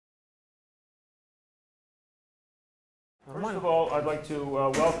First of all, I'd like to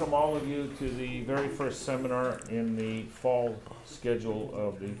welcome all of you to the very first seminar in the fall schedule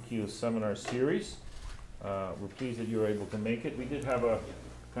of the Kyiv seminar series. We're pleased that you were able to make it. We did have a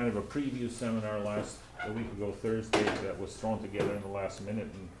kind of a preview seminar a week ago Thursday that was thrown together in the last minute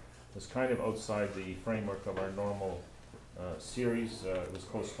and was kind of outside the framework of our normal series. It was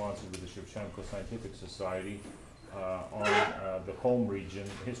co-sponsored with the RADCHENKO Scientific Society on the home region,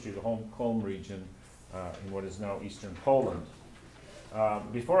 the history of the home region in what is now Eastern Poland.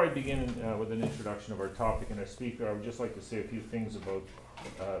 Before I begin with an introduction of our topic and our speaker, I would just like to say a few things about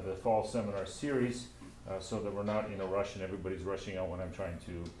the fall seminar series so that we're not in a rush and everybody's rushing out when I'm trying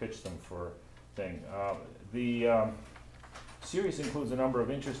to pitch them for thing. The series includes a number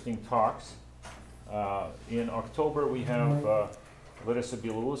of interesting talks. In October we have Larissa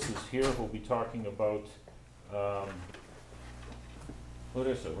Bielous who's here, who will be talking about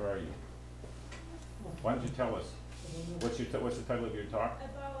Larissa, where are you? Why don't you tell us, what's the title of your talk?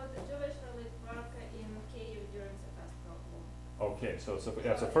 About the Jewish relief work in Kyiv during the First World War. Okay, so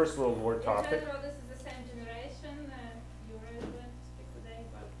it's a First World War topic. In general, this is the same generation. YURI is going to speak today,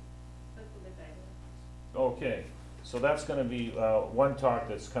 but that will be better. Okay, so that's going to be one talk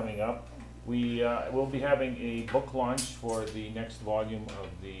that's coming up. We will be having a book launch for the next volume of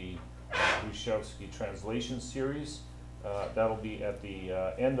the Gruszewski translation series. That'll be at the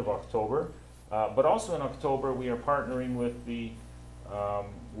end of October. But also in October, we are partnering with the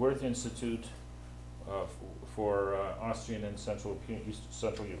Wirth Institute for Austrian and Central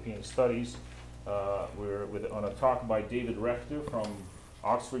European Studies. We're on a talk by David Rechter from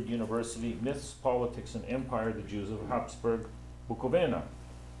Oxford University, Myths, Politics, and Empire, the Jews of Habsburg, Bukovina.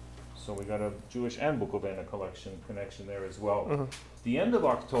 So we got a Jewish and Bukovina connection there as well. At the end of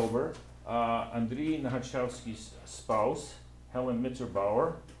October, Andriy Nahachevsky's spouse, Helen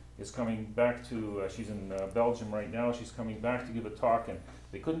Mitterbauer, is coming back to, she's in Belgium right now, she's coming back to give a talk, and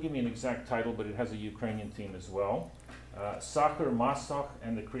they couldn't give me an exact title, but it has a Ukrainian theme as well. Sacher Masoch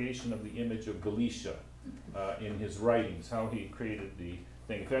and the creation of the image of Galicia in his writings, how he created the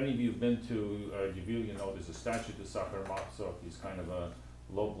thing. If any of you have been to Lviv, you know there's a statue to Sacher Masoch. He's kind of a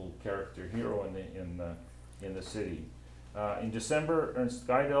local character hero in the city. In December, Ernst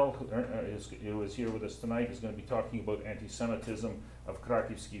Geidel, who is here with us tonight, is going to be talking about anti-Semitism of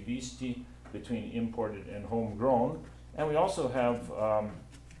Krakowski Visti between imported and homegrown. And we also have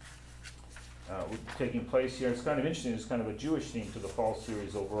taking place here, it's kind of interesting, it's kind of a Jewish theme to the fall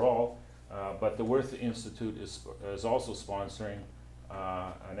series overall, but the Wirth Institute is also sponsoring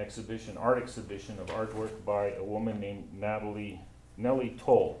an exhibition, art exhibition of artwork by a woman named Nellie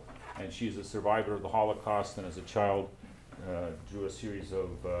Toll. And she's a survivor of the Holocaust, and as a child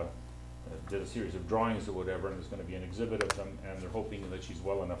did a series of drawings or whatever, and there's going to be an exhibit of them, and they're hoping that she's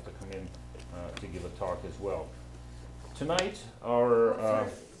well enough to come in to give a talk as well. Tonight, our...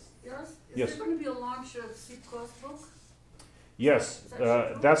 Is yes. there going to be a launch of Sipko's book? Yes,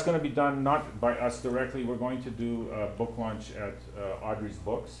 that's going to be done not by us directly. We're going to do a book launch at Audrey's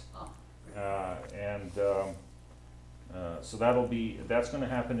Books. Oh, So that's going to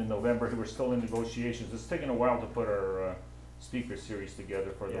happen in November. We're still in negotiations. It's taken a while to put our speaker series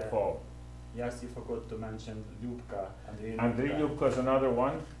together for the fall. Yes, you forgot to mention Lyubka. Andriy Lyubka is another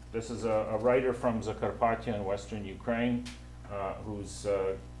one. This is a writer from Zakarpattia in Western Ukraine who's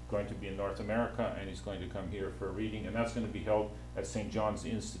going to be in North America, and he's going to come here for a reading, and that's going to be held at St. John's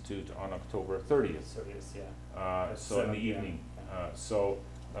Institute on October 30th. So in the evening.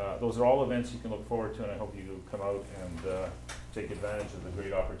 Those are all events you can look forward to, and I hope you come out and take advantage of the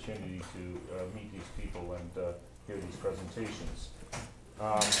great opportunity to meet these people and hear these presentations.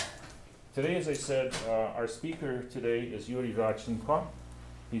 Today, as I said, our speaker today is YURI RADCHENKO.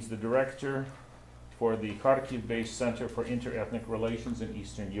 He's the director for the Kharkiv-based Center for Inter-Ethnic Relations in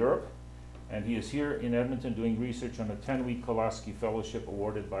Eastern Europe, and he is here in Edmonton doing research on a 10-week Kolaski Fellowship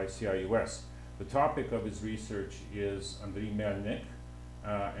awarded by CIUS. The topic of his research is Andriy Melnyk,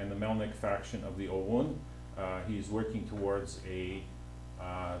 and the Melnyk faction of the OUN. He's working towards a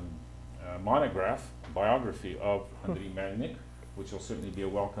biography of Andriy Melnyk, which will certainly be a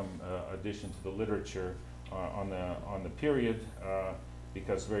welcome addition to the literature on the period,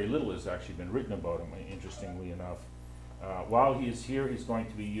 because very little has actually been written about him, interestingly enough. While he is here, he's going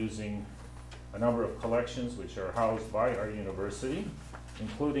to be using a number of collections which are housed by our university,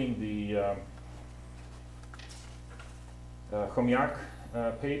 including the Chomyak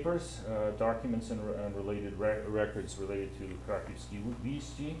papers, documents and related records related to Krakowski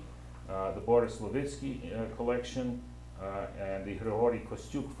Visti, the Boris Levitsky collection, and the Hryhorij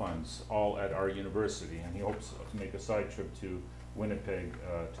Kostyuk funds, all at our university. And he hopes to make a side trip to Winnipeg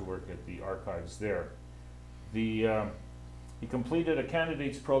to work at the archives there. The He completed a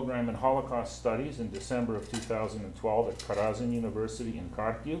candidate's program in Holocaust Studies in December of 2012 at Karazin University in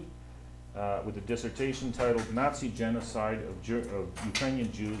Kharkiv with a dissertation titled Nazi Genocide of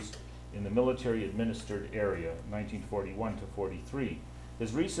Ukrainian Jews in the Military-Administered Area, 1941 to 43.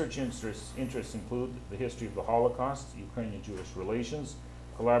 His research interests include the history of the Holocaust, Ukrainian-Jewish relations,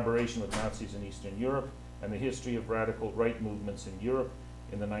 collaboration with Nazis in Eastern Europe, and the history of radical right movements in Europe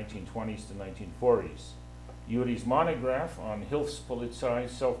in the 1920s to 1940s. Yuri's monograph on Hilfspolizei,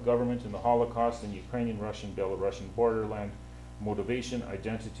 self-government in the Holocaust and Ukrainian-Russian, Belarusian borderland, motivation,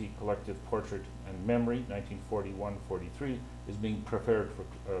 identity, collective portrait, and memory, 1941-43, is being prepared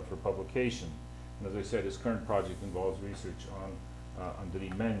for publication. And as I said, his current project involves research on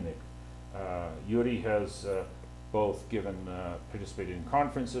Melnyk. Yuri has both participated in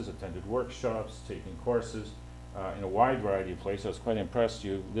conferences, attended workshops, taken courses in a wide variety of places. I was quite impressed.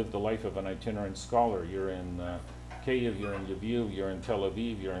 You lived the life of an itinerant scholar. You're in Kyiv, you're in Lviv, you're in Tel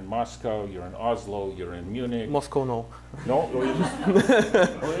Aviv, you're in Moscow, you're in Oslo, you're in Munich. Moscow, no. No? Oh, you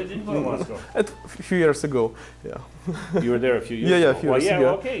didn't go to Moscow? A few years ago, yeah. You were there a few years ago? Yeah, a few years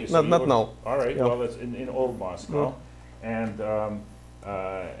ago. Okay. So not now. All right, Yeah. well, that's in old Moscow. No.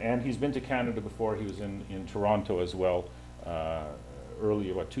 And he's been to Canada before. He was in Toronto as well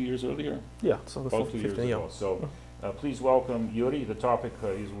earlier, what, 2 years earlier? Yeah, so About 2 years ago. So please welcome Yuri. The topic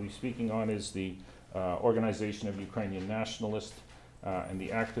he's will be speaking on is the organization of Ukrainian nationalists and the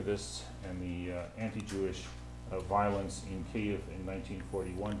activists and the anti-Jewish violence in Kyiv in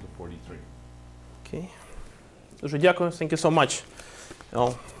 1941 to 43. Okay. Дуже дякую. Thank you so much.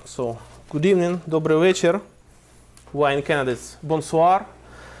 So, good evening. Добрий вечір. Why in Canada it's bonsoir.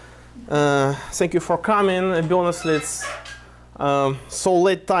 Thank you for coming. To be honest, it's so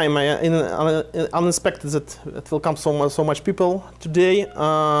late time. Unexpected that it will come so much people today.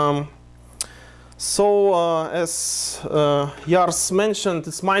 As Jars mentioned,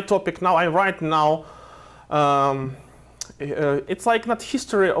 it's my topic now. I write now. It's like not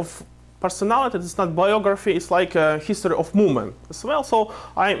history of personality. It's not biography. It's like a history of movement as well. So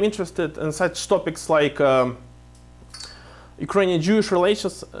I'm interested in such topics like Ukrainian-Jewish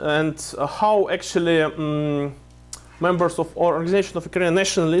relations and how actually members of organization of Ukrainian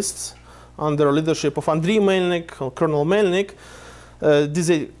nationalists under leadership of Andriy Melnyk or Colonel Melnyk,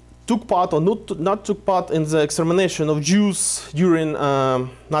 they took part or not took part in the extermination of Jews during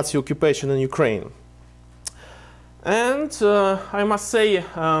Nazi occupation in Ukraine. And I must say,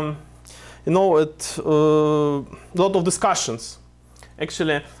 a lot of discussions.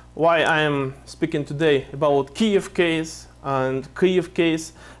 Actually, why I am speaking today about Kyiv case and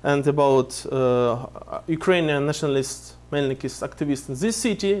about Ukrainian nationalist Melnykist activists in this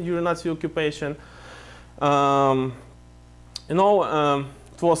city during Nazi occupation. It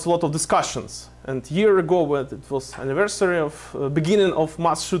was a lot of discussions. And a year ago, when it was anniversary of beginning of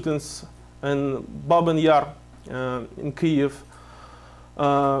mass shootings in Babin Yar in Kyiv,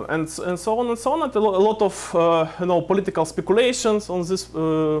 and so on and so on. And a lot of political speculations on these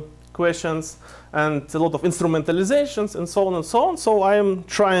questions, and a lot of instrumentalizations, and so on and so on. So I am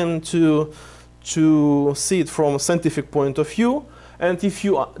trying to see it from a scientific point of view. And if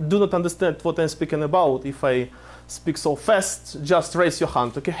you do not understand what I'm speaking about, if I speak so fast, just raise your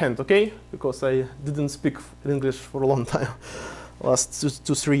hand, okay? Because I didn't speak English for a long time, last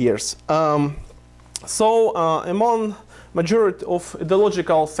 2-3 years. Among majority of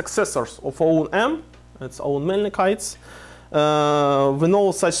ideological successors of OUN, it's OUN Melnykites, we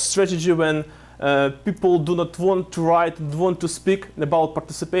know such strategy when people do not want to write, don't want to speak about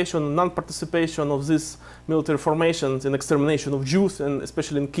participation, non-participation of these military formations in extermination of Jews, and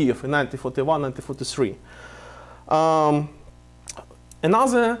especially in Kyiv in 1941, 1943.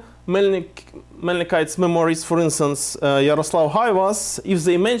 Another Melnykites memories, for instance, Yaroslav Gaivas, if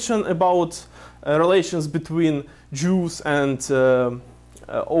they mention about relations between Jews and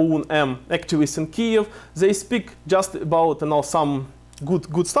OUN activists in Kyiv, they speak just about some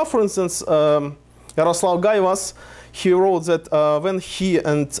good stuff. For instance, Yaroslav Gaivas, he wrote that when he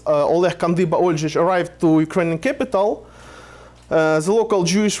and Oleg Kandyba-Olzhich arrived to Ukrainian capital, the local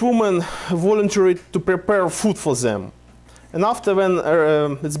Jewish woman volunteered to prepare food for them. And after when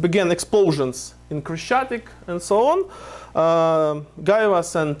it began explosions in Krещатик and so on,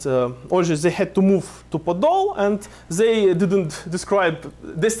 Gaivas and Olzhich, they had to move to Podol, and they didn't describe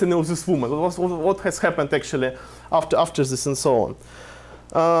destiny of this woman. What has happened actually after this and so on.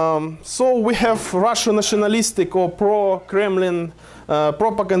 So we have Russian nationalistic or pro-Kremlin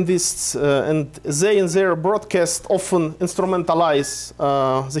propagandists, and they in their broadcast often instrumentalize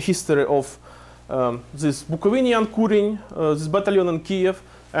the history of this Bukovinian Kurin, this battalion in Kyiv,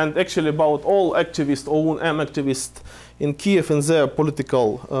 and actually about all activists, OUN activists in Kyiv and their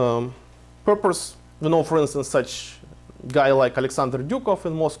political purpose. We know, for instance, such guy like Alexander Dukov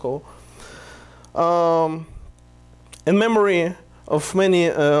in Moscow. In memory of many,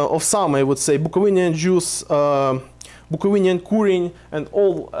 of some, I would say, Bukovinian Jews, Bukovinian Kurin, and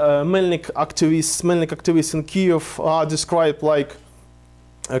all Melnyk activists in Kyiv are described like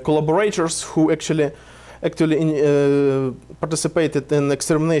collaborators who actually participated in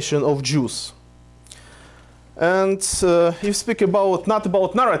extermination of Jews. And you speak about, not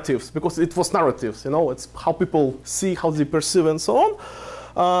about narratives, because it was narratives, you know, it's how people see, how they perceive, and so on.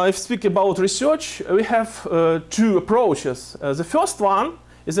 If you speak about research, we have two approaches. The first one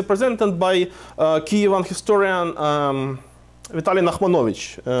is represented by Kievan historian Vitaly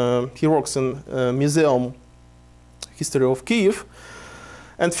Nakhmanovich. He works in Museum History of Kyiv.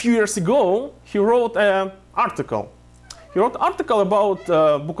 And a few years ago, he wrote an article. He wrote an article about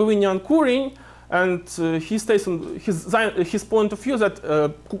Bukovinian Kurin, and he states on his point of view that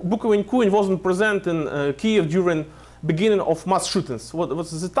Bukovinian Kurin wasn't present in Kyiv during beginning of mass shootings. What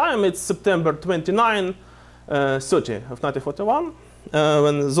was the time? It's September 29, 30 of 1941,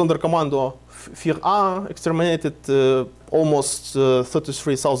 when Sonderkommando 4A exterminated almost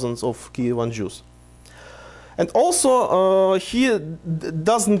 33,000 of Kievan Jews. And also, he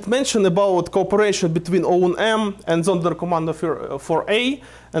doesn't mention about cooperation between OUN and Sonderkommando 4A,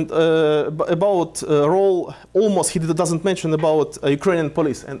 and about role, almost he doesn't mention about Ukrainian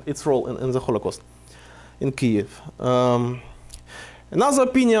police and its role in the Holocaust in Kyiv. Another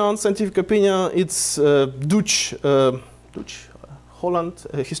opinion, scientific opinion, it's Dutch Holland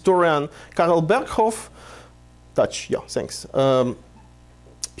historian Karel Berghoff. Dutch, yeah, thanks.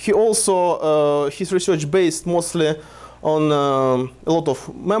 He also, his research based mostly on a lot of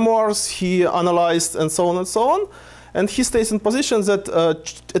memoirs he analyzed and so on and so on. And he stays in position that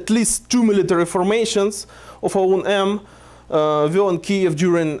at least 2 military formations of OUN were in Kyiv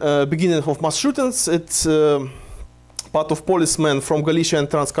during beginning of mass shootings. It's part of policemen from Galicia and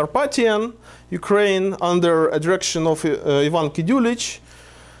Transcarpathian Ukraine under a direction of Ivan Kidulich.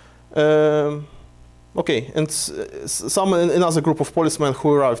 Okay, and another group of policemen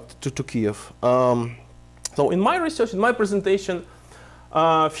who arrived to Kyiv. So in my research, in my presentation,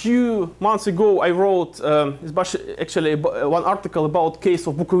 a few months ago, I wrote actually one article about case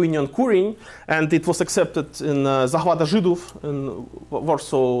of Bukovinian Kurin, and it was accepted in Zahvada Zhidov in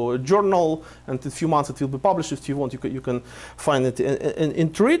Warsaw Journal, and in a few months it will be published. If you want, you can find it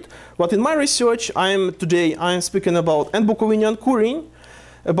into it. But in my research, today I am speaking about and Bukovinian Kurin,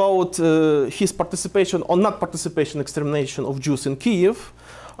 about his participation or not participation in extermination of Jews in Kyiv.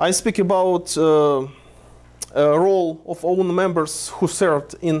 I speak about role of OUN members who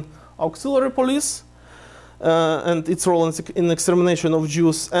served in auxiliary police and its role in extermination of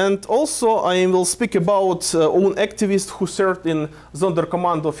Jews. And also I will speak about OUN activists who served in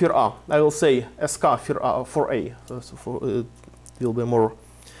Sonderkommando 4A. I will say SK 4A. So it will be more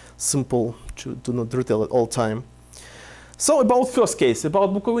simple to not retell it all time. So about first case,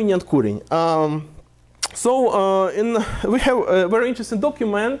 about Bukovinian Kurin. We have a very interesting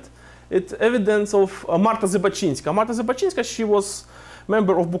document. It's evidence of Marta Zybachinska. Marta Zybachinska, she was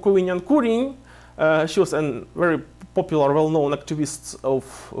member of Bukovinian Kurin. She was a very popular, well-known activist of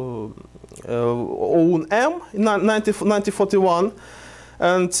OUN in 1941.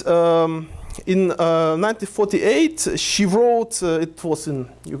 And in 1948, she wrote, it was in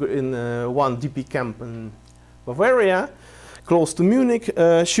one DP camp in Bavaria, close to Munich.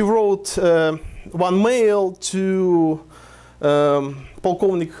 She wrote one mail to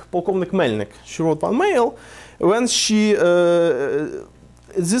Polkovnik Melnyk. She wrote one mail. When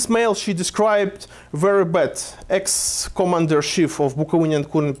this mail, she described very bad ex-commander-chief of Bukovinian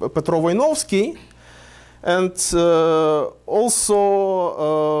Kurin Petro Voinovsky. And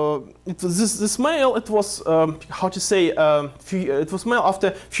also, this mail, it was, how to say, it was mail after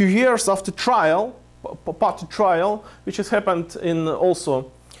a few years after trial, party trial, which has happened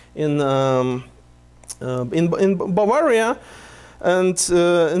also in Bavaria. And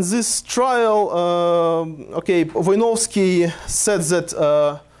in this trial, okay, Voinovsky said that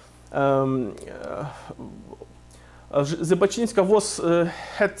Zybachinska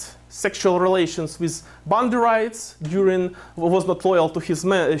had sexual relations with banderites was not loyal to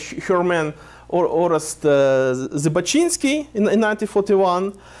her man, Orest Zybachinsky in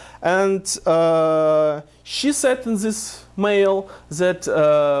 1941. And she said in this mail that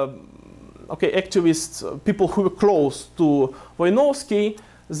activists, people who were close to Voinovsky,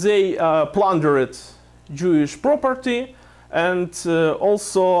 they plundered Jewish property and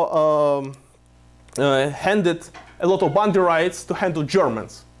also handed a lot of banderites to handle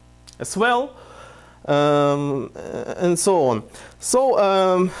Germans as well, and so on. So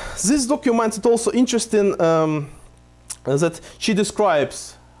this document is also interesting that she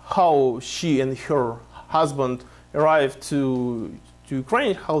describes how she and her husband arrived to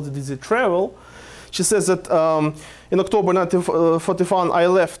Ukraine, how did they travel. She says that in October 1941 I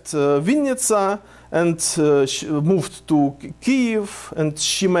left Vinnytsia and she moved to Kyiv, and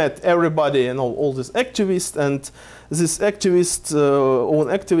she met everybody and all these activists, and these activists, OUN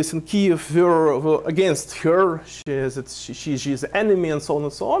activists in Kyiv were against her. She's the enemy and so on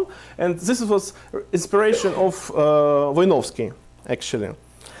and so on. And this was inspiration of Voinovsky, actually.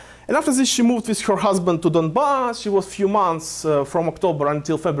 And after this, she moved with her husband to Donbass. She was a few months from October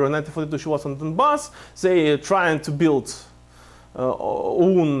until February 1942. She was on Donbass. They trying to build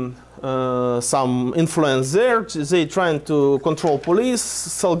OUN some influence there. They trying to control police,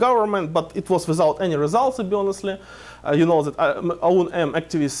 sell government, but it was without any results, to be honestly. You know that OUN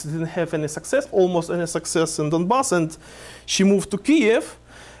activists didn't have any success, almost any success in Donbass, and she moved to Kyiv,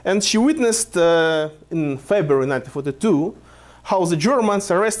 and she witnessed in February 1942 how the Germans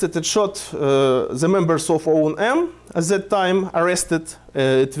arrested and shot the members of OUN at that time, arrested,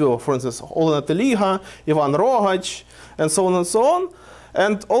 it were, for instance, Olena Teliga, Ivan Rogach, and so on and so on.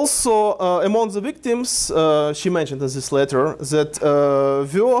 And also among the victims, she mentioned in this letter that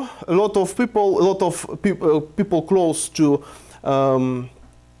were a lot of people close to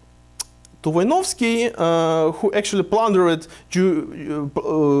Voinovsky who actually plundered Jewish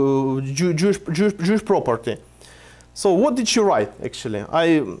property. So what did she write, actually?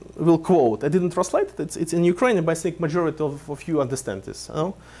 I will quote. I didn't translate it. It's in Ukrainian, but I think majority of you understand this.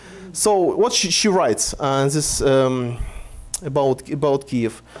 So what she writes this, about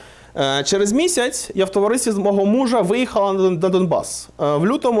Kyiv. Через місяць я в товаристві мого мужа виїхала на Донбас. В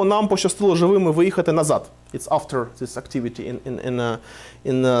лютому нам пощастило живими виїхати назад. It's after this activity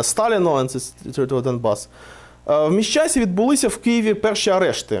in Stalino and this Donbass. В міськчасі відбулися в Києві перші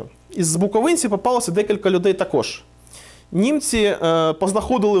арешти. Із буковинців попалося декілька людей також. Німці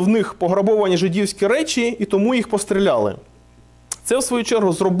познаходили в них пограбовані жидівські речі і тому їх постріляли. Це, в свою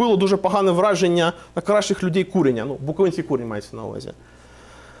чергу, зробило дуже погане враження на кращих людей Куріння. Ну, буковинський Курінь мається на увазі.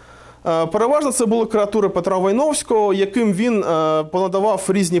 Переважно це були креатури Петра Войновського, яким він понадавав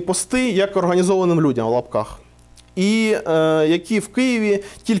різні пости як організованим людям, в лапках. І які в Києві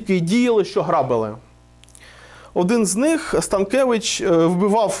тільки й діяли, що грабили. Один з них, Станкевич,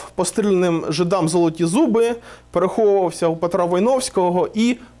 вбивав постріляним жидам золоті зуби, переховувався у Петра Войновського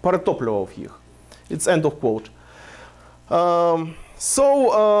і перетоплював їх. It's end of quote.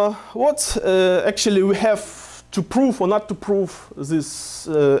 What actually we have to prove or not to prove this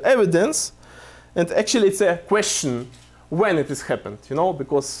evidence, and actually it's a question when it has happened, you know,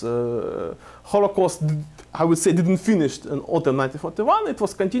 because Holocaust, I would say, didn't finish in autumn 1941. It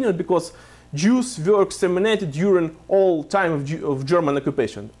was continued because Jews were exterminated during all time of German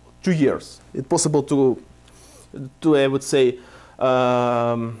occupation, 2 years. It's possible to I would say,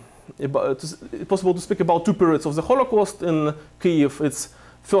 it's possible to speak about 2 periods of the Holocaust in Kyiv. It's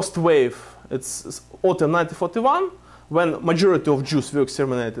first wave, it's autumn 1941, when majority of Jews were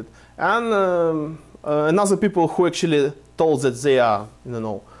exterminated, and another people who actually told that they are, you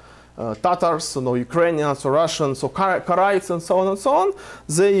know, Tatars, you know, Ukrainians, or Russians, or Karaites, and so on and so on.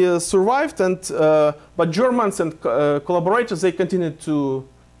 They survived, and but Germans and collaborators, they continued to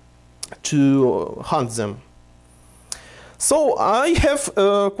hunt them. So I have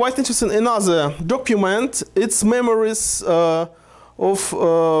quite interesting another document. It's memories of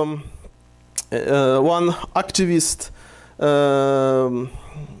one activist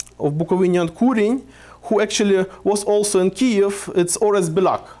of Bukovinian Kuryn, who actually was also in Kyiv. It's Ores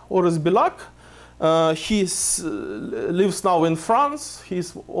Belak. Ores Belak, he lives now in France.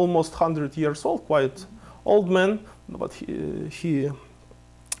 He's almost 100 years old, quite old man, but he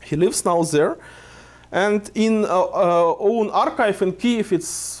lives now there. And in OUN archive in Kyiv,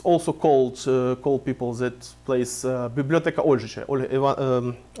 it's also called people that place Biblioteka Olżycia,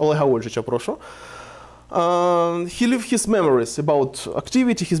 Olega Olżycia, proszę. He left his memories about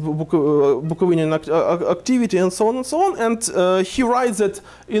activity, his Bukovinian activity, and so on and so on. And he writes that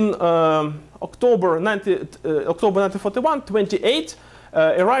in October 1941, 28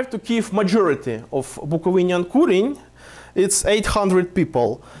 arrived to Kyiv majority of Bukovinian Kuryn. It's 800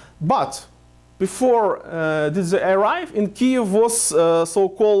 people. But before did they arrive, in Kyiv was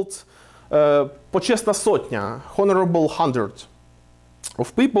so-called Почесна сотня, honorable 100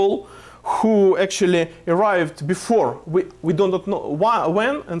 of people who actually arrived before. We do not know why,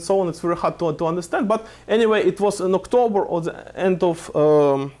 when, and so on. It's very hard to understand. But anyway, it was in October or the end of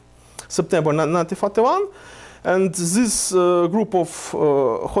September 1941. And this group of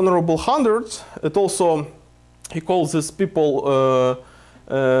Honorable 100, it also, he calls these people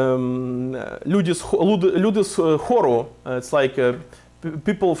Людis Horu. It's like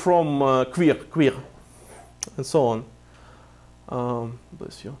people from queer, and so on.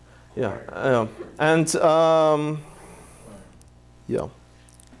 Bless you. Yeah, and yeah,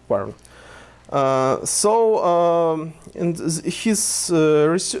 pardon. In his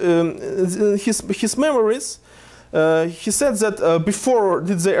memories, he said that before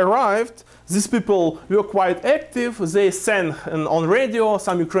they arrived, these people were quite active. They sang on radio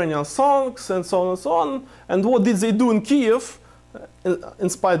some Ukrainian songs and so on and so on. And what did they do in Kyiv? In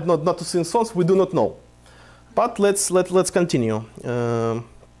spite not to sing songs, we do not know. But let's continue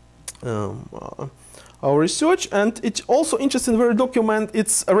our research. And it's also interesting, very document.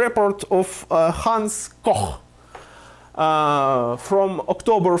 It's a report of Hans Koch from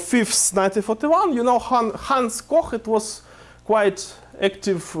October 5th, 1941. You know Hans Koch. It was quite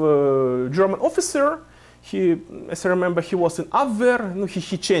active German officer. He, as I remember, he was in Abwehr.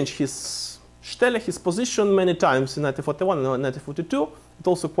 He changed his Stelle, his position many times in 1941 and 1942. It's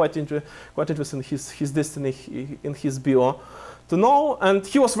also quite interesting his destiny in his bio to know. And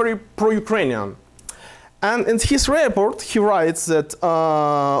he was very pro-Ukrainian. And in his report, he writes that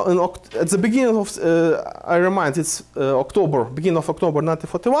at the beginning of, I remind, it's beginning of October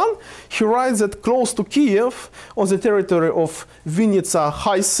 1941, he writes that close to Kyiv, on the territory of Vinnytsia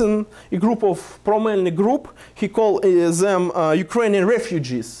Hysen, a group of pro-Melnyk group, he called them Ukrainian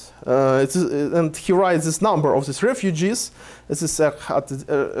refugees. And he writes this number of these refugees. This is,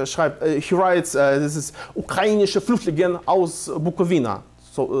 he writes, this is ukrainische Flüchtlinge aus Bukowina.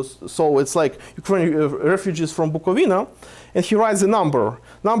 So it's like Ukrainian refugees from Bukovina, and he writes the number.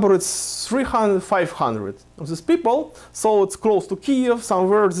 Number is 300, 500 of these people. So it's close to Kyiv,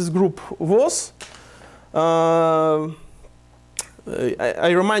 somewhere this group was. I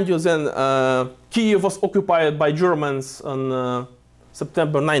remind you then, Kyiv was occupied by Germans on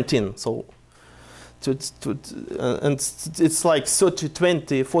September 19. So, and it's like 30,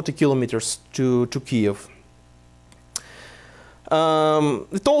 20, 40 kilometers to Kyiv.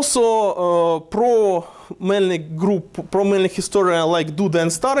 It also pro-Melnyk group, pro-Melnyk historian like Duda and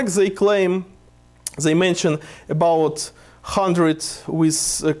Starek, they mention about 100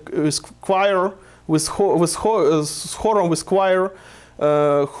 with choir, with chorum, with choir,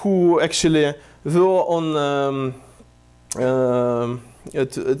 who actually were on,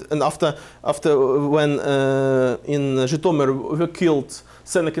 and after when in Zhytomyr were killed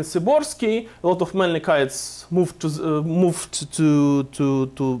Senek and Siborsky, a lot of Melnykites moved to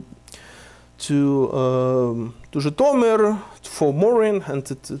Zhytomyr for Morin and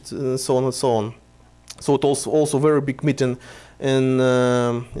so on and so on. So it also very big meeting in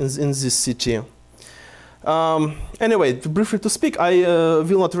this city. Anyway, briefly to speak, I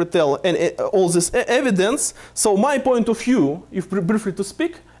will not retell all this evidence. So my point of view, if briefly to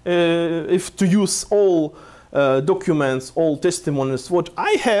speak, if to use all documents, all testimonies, what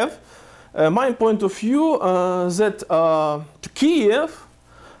I have, my point of view that to Kyiv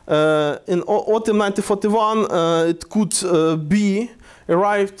in autumn 1941 it could be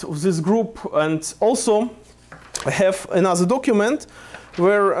arrived with this group, and also I have another document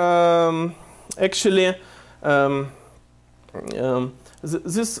where actually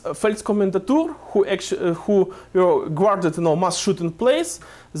this Feldkommandatur who were guarded in a mass shooting place,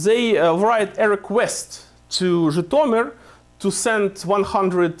 they write a request to Zhytomyr to send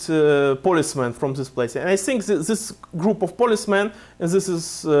 100 policemen from this place. And I think this group of policemen, and this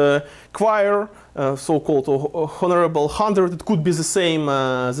is choir, so-called Honorable 100, it could be the same,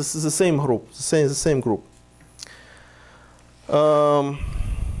 the same group, the same group.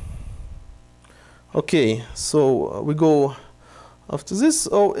 Okay, so we go after this.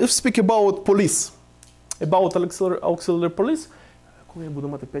 Oh, if speak about police, about auxiliary police, коли я буду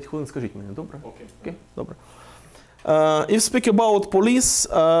мати 5 хвилин, скажіть мені, добре? Окей, добре. If speak about police,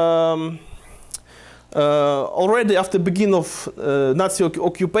 already after beginning of Nazi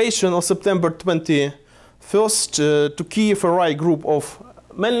occupation on September 21st, to Kyiv arrived a group of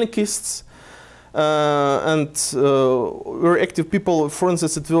Melnykists and very active people. For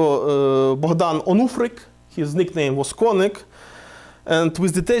instance, it was Bogdan Onufrik, his nickname was Konik, and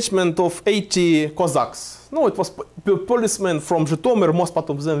with detachment of 80 Cossacks. No, it was policemen from Zhytomyr. Most part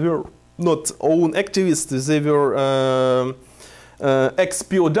of them were not OUN activists, they were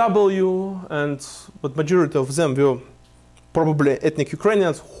ex-POW, but majority of them were probably ethnic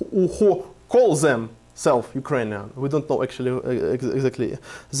Ukrainians who call themselves Ukrainian. We don't know actually exactly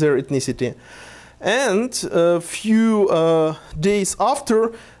their ethnicity. And a few days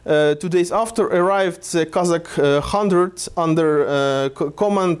after, 2 days after, arrived the Kazakh 100 under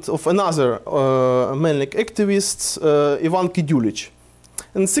command of another Melnyk activist, Ivan Kydulich.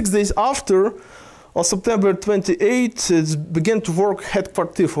 And 6 days after, on September 28, it began to work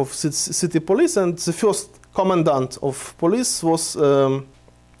headquarters of city police, and the first commandant of police was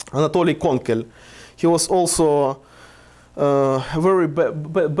Anatoly Konkel. He was also a very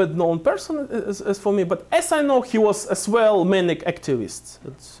bad known person as for me, but as I know, he was as well Melnyk activist.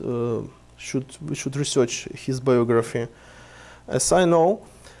 We should research his biography, as I know.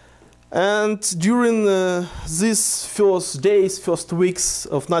 And during these first days, first weeks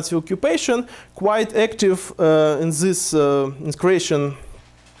of Nazi occupation, quite active in this creation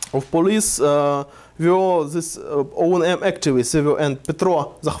of police were this OUN activists, and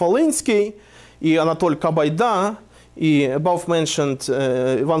Petro Zakhvalinsky, и Anatoly Kabaiда, и above mentioned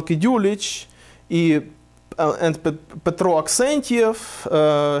Ivan Kydulich, and Petro Aksentiev,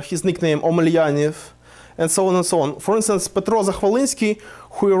 his nickname Omelyanev, and so on and so on. For instance, Petro Zakhvalinsky,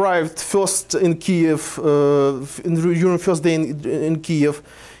 who arrived first in Kyiv, during first day in Kyiv,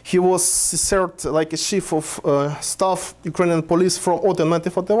 he was served like a chief of staff Ukrainian police from autumn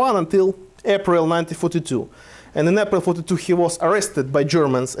 1941 until April 1942. And in April 1942, he was arrested by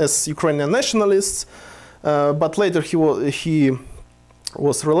Germans as Ukrainian nationalists, but later he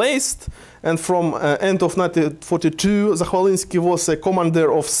was released. And from end of 1942, Zakhvalinsky was a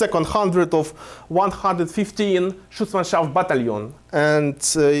commander of 2nd 100 of 115 Schutzmannschaft Battalion. And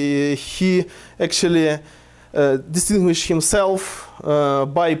he actually distinguished himself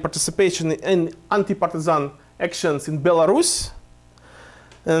by participation in anti-partisan actions in Belarus.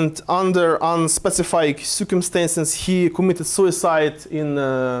 And under unspecified circumstances, he committed suicide in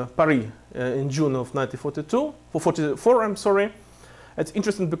Paris in June of 1944, I'm sorry. It's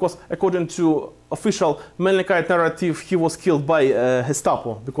interesting because according to official Melnykite narrative, he was killed by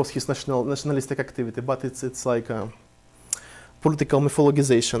Gestapo because his nationalistic activity, but it's like a political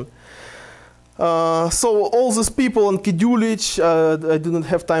mythologization. So all these people and Kydulich, I didn't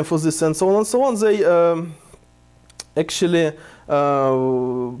have time for this and so on, they actually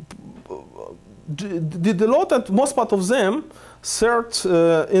did a lot, and most part of them served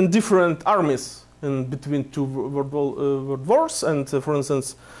in different armies in between two world wars. And for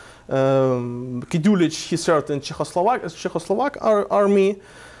instance, Kydulich, he served in Czechoslovak army,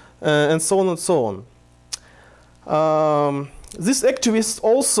 and so on and so on. These activists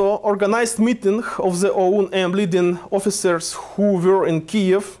also organized meeting of the OUN leading officers who were in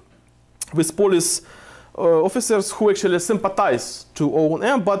Kyiv with police officers who actually sympathized to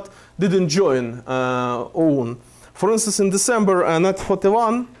OUN but didn't join OUN. For instance, in December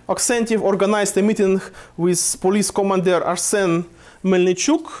 1941, Aksentiev organized a meeting with police commander Arsene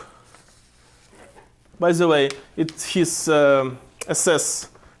Melnyk. By the way, it's his SS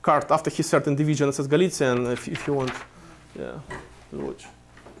card after he served in division SS Galicia, and if you want, yeah, watch,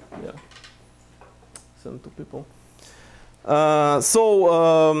 yeah, send to people.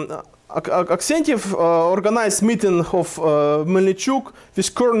 Aksentiev organized meeting of Melnyk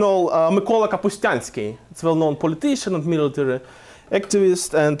with Colonel Mykola Kapustyansky. It's a well-known politician and military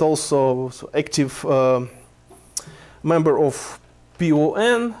activist, and also active member of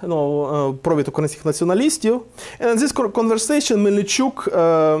PON, Провід українських націоналістів. And in this conversation, Melnyk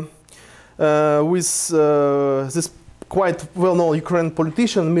with this quite well-known Ukrainian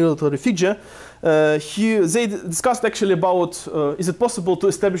politician, military figure, they discussed actually about is it possible to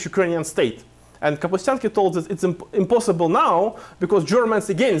establish Ukrainian state, and Kapustyansky told that it's impossible now because Germans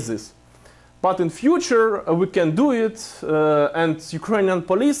against this, but in future we can do it, and Ukrainian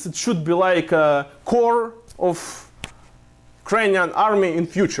police, it should be like a core of Ukrainian army in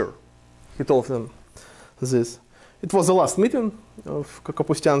future. He told them this. It was the last meeting of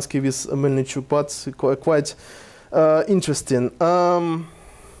Kapustyansky with Melnyk, but quite interesting.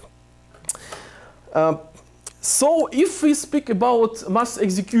 So if we speak about mass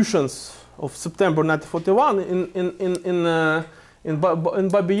executions of September 1941 in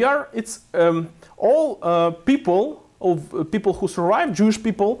Babi Yar, it's all people who survived, Jewish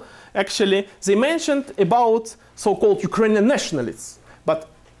people, actually, they mentioned about so-called Ukrainian nationalists, but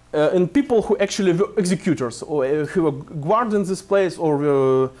in people who actually were executors, or who were guarding this place, or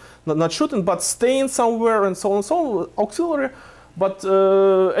were not shooting, but staying somewhere, and so on, auxiliary. But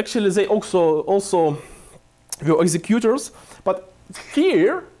actually, they also were executors. But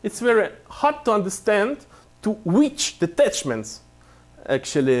here, it's very hard to understand to which detachments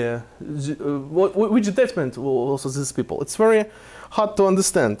actually, which detachment also these people. It's very hard to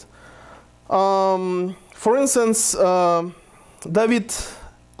understand. For instance, David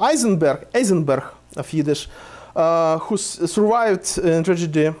Eisenberg of Yiddish, who survived in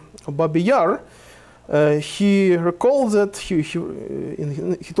tragedy of Babi Yar. He recalled that he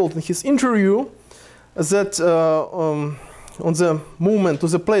told in his interview that on the moment to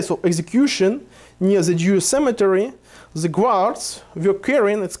the place of execution near the Jewish cemetery, the guards were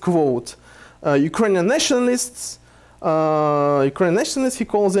carrying, it's quote, Ukrainian nationalists, he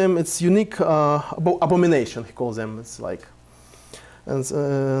calls them, it's unique abomination, he calls them, it's like, and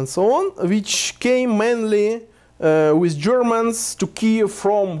so on, which came mainly with Germans to Kyiv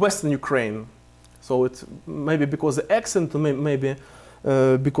from Western Ukraine. So it's maybe because the accent, maybe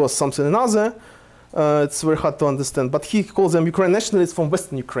because something another, it's very hard to understand. But he calls them Ukrainian nationalists from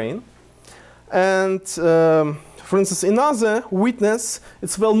Western Ukraine. And for instance, another witness,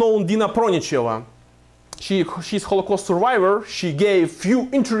 it's well-known Dina Pronicheva. She's Holocaust survivor. She gave few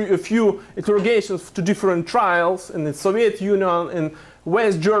interrogations to different trials in the Soviet Union, in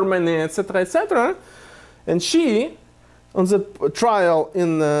West Germany, etc., etc. And she, on the trial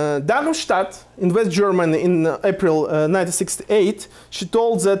in Darmstadt, in West Germany, in April 1968, she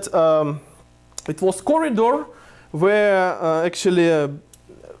told that it was corridor where actually a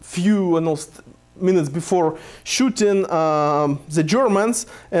few minutes before shooting the Germans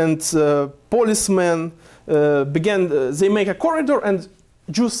and policemen they make a corridor and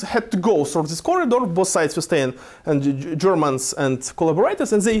Jews had to go through this corridor. Both sides were staying, and Germans and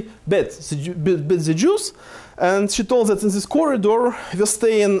collaborators, and they beat the Jews. And she told that in this corridor were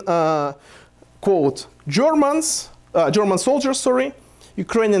staying, quote, German soldiers, sorry,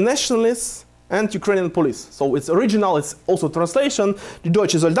 Ukrainian nationalists, and Ukrainian police. So it's original, it's also translation, die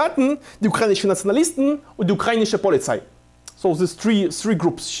deutsche Soldaten, die ukrainische Nationalisten, und die ukrainische Polizei. So these three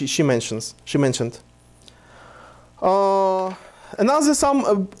groups she mentioned. Another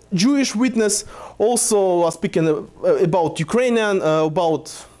some Jewish witness also speaking about Ukrainian, about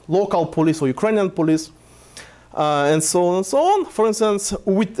local police or Ukrainian police, and so on and so on. For instance,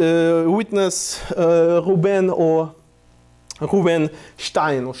 witness Ruben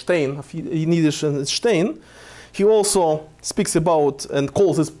Stein, or Stein, in Yiddish it's Stein. He also speaks about and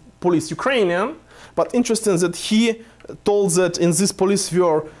calls his police Ukrainian, but interesting that he told that in this police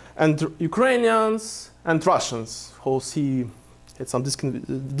were and Ukrainians and Russians, who he had some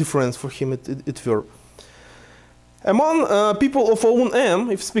difference for him it were. Among people of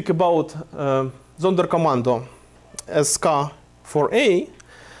OUN, if we speak about Sonderkommando SK4A,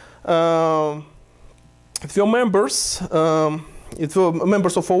 it were members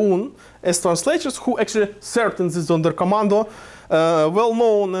of OUN as translators who actually served in this Sonderkommando, well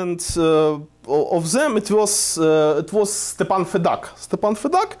known, and of them it was Stepan Fedak. Stepan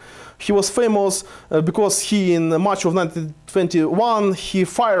Fedak, he was famous because he in March of 1921 he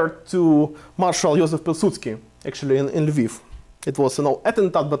fired to Marshal Joseph Pilsudski, actually in Lviv. It was an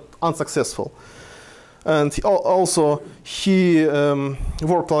attempt but unsuccessful. And he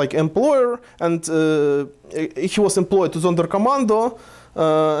worked like employer, and he was employed to Sonderkommando,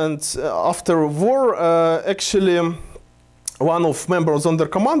 and after war, actually, one of members of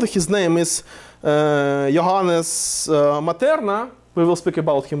Sonderkommando, his name is Johannes Materna. We will speak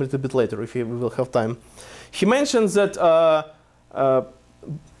about him a little bit later if we will have time. He mentions that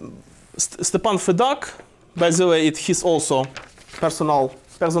Stepan Fedak, by the way, he's also personal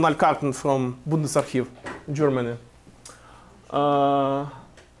Karten from Bundesarchiv, Germany.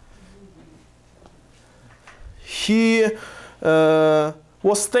 He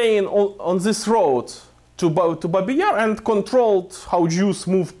was staying on this road to Babi Yar and controlled how Jews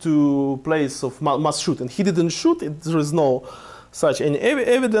moved to place of mass shooting. He didn't shoot, there is no such any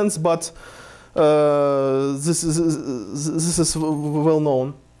evidence, but this is well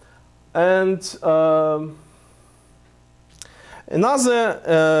known. And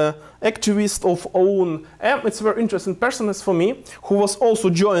another activist of OUN, it's a very interesting person for me, who was also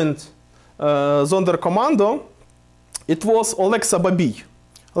joined Sonderkommando. It was Alexa Babi.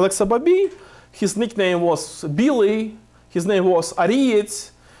 Alexa Babi, his nickname was Billy, his name was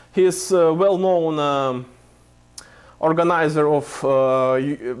Ariet. He's a well-known organizer of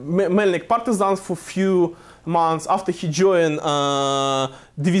Melnyk partisans for a few months after he joined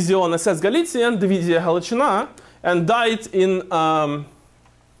Division SS Galician, Divizia Halachina, and died in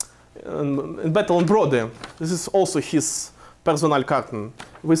battle on Brody. This is also his personal Karten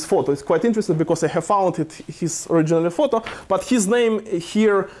with photo. It's quite interesting because I have found his original photo, but his name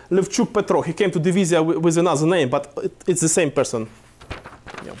here, Levchuk Petro. He came to Divizia with another name, but it's the same person.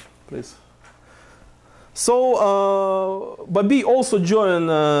 Yeah, please. So Babi also joined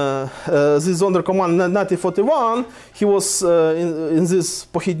this Sonderkommando in 1941. He was in this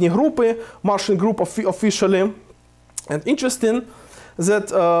Pohidni Группы, Martian group officially. And interesting,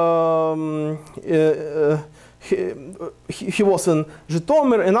 that he was in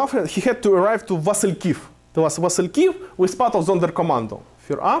Zhytomyr, and after he had to arrive to Kyiv. There was Kyiv with part of Sonderkommando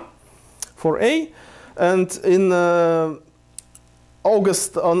for A, and in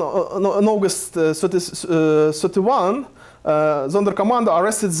August 31, Sonderkommando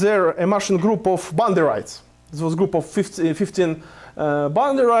arrested there a Martian group of banderites. This was a group of 15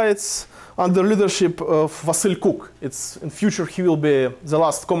 banderites under leadership of Vasyl Kuk. In future he will be the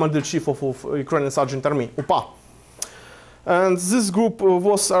last commander-in-chief of Ukrainian Sergeant Army, UPA. And this group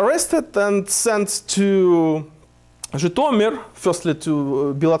was arrested and sent to Zhytomyr, firstly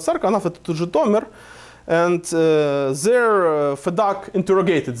to Bilatsarka, and after to Zhytomyr. And there FEDAK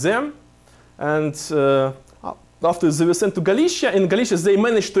interrogated them. And after they were sent to Galicia, in Galicia they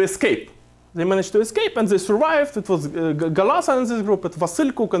managed to escape. They managed to escape and they survived. It was Galasa in this group, it was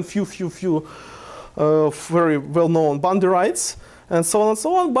Vasyl Kuk and few very well-known banderites, and so on and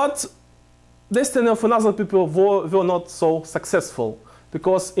so on. But destiny of another people were not so successful,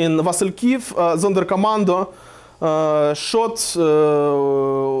 because in Kyiv, Sonderkommando shot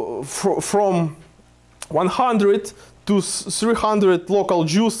from 100 to 300 local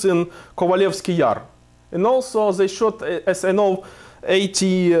Jews in Kovalevsky Yar. And also they shot, as I know,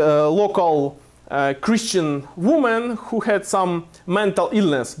 80 local Christian women who had some mental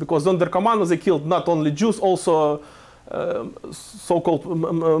illness, because Sonderkommando, they killed not only Jews, also so-called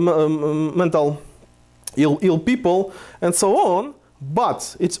mental ill people, and so on.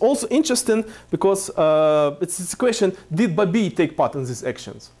 But it's also interesting because it's a question, did Babi take part in these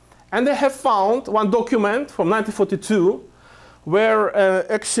actions? And they have found one document from 1942 where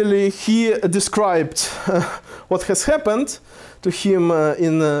actually he described what has happened to him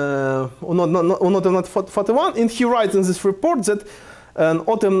in autumn 1941, and he writes in this report that in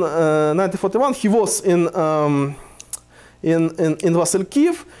autumn 1941 he was in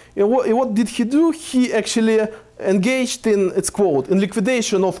Kyiv. And what did he do? He actually engaged in, it's quote, in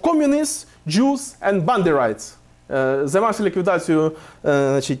liquidation of communists, Jews and banderites. Займався ліквідацією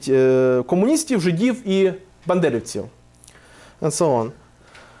комуністів, жидів і бандерівців. And so on.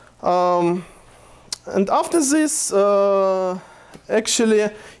 And after this, actually,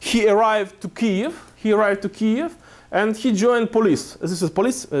 he arrived to Kyiv. And he joined police. This is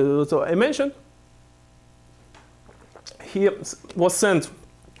police, so I mentioned. He was sent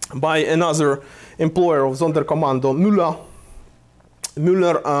by another employer of Sonderkommando,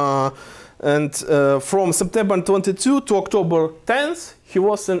 Müller, and from September 22 to October 10th, he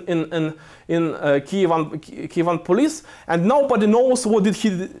was in Kyiv police, and nobody knows what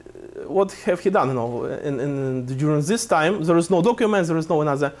have he done. You know, during this time, there is no documents, there is no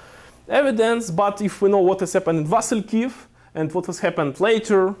another evidence. But if we know what has happened in Kyiv and what has happened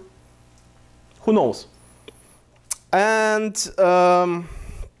later, who knows? And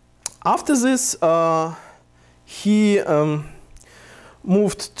after this, he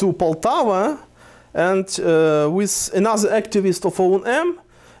moved to Poltava, and with another activist of OUN,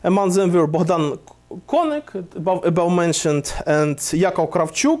 among them were Bogdan Konik, above mentioned, and Yakov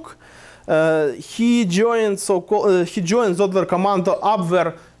Kravchuk. He joined Sonderkommando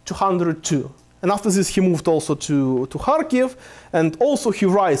Abwehr 202. And after this, he moved also to Kharkiv, and also he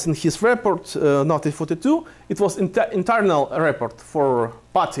writes in his report, 1942, it was internal report for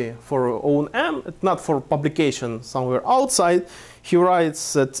party, for OUN, not for publication somewhere outside. He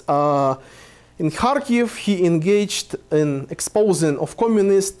writes that in Kharkiv, he engaged in exposing of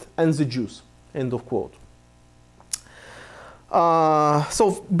communists and the Jews, end of quote.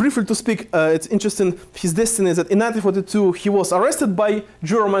 So briefly to speak, it's interesting, his destiny is that in 1942, he was arrested by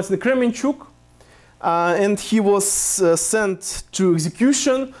Germans in Kremenchuk, and he was sent to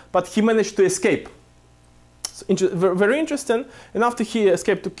execution, but he managed to escape. So, very interesting. And after he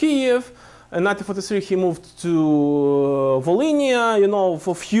escaped to Kyiv, in 1943 he moved to Volhynia. You know,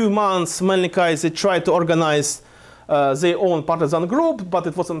 for a few months, Melnyk, they tried to organize their own partisan group, but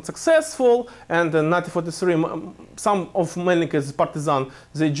it wasn't successful. And in 1943, some of Melnyk's partisans,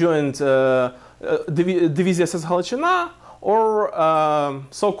 they joined Divizia Галичина, or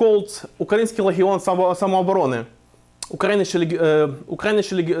so-called Український легіон самооборони, Український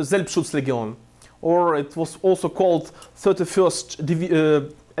Selbstschutzlegion, or it was also called 31st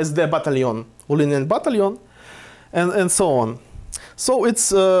SD Battalion, Volhynian Battalion, and so on. So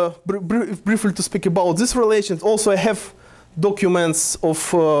it's briefly to speak about these relations. Also, I have documents of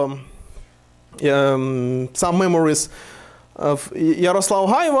some memories of Yaroslav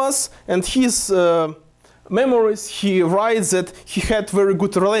Haivas, and his memories, he writes that he had very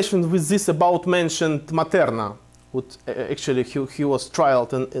good relations with this about mentioned Materna, Actually he was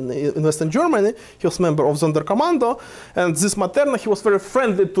trialed in Western Germany. He was member of Sonderkommando, and this Materna, he was very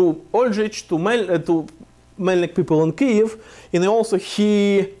friendly to Oldrich, to Melnyk people in Kyiv, and also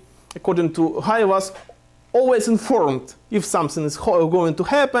he, according to Hai, was always informed if something is going to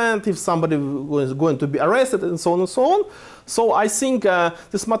happen, if somebody is going to be arrested, and so on and so on. So I think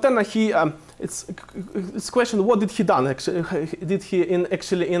this Materna, it's a question, what did he done? Actually, did he in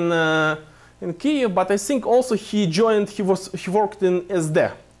Kyiv? But I think also he worked in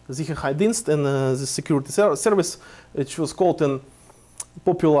SD, Sicherheitsdienst, in the security service, which was called in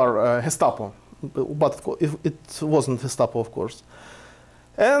popular Gestapo, but it wasn't Gestapo, of course.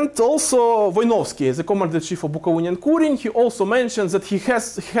 And also Wojnowski, the commander-in-chief of Bukovinian Kurin, he also mentions that he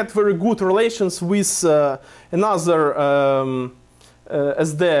had very good relations with another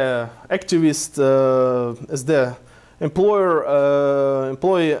SD activist, SD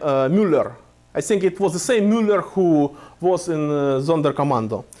employee Müller. I think it was the same Müller who was in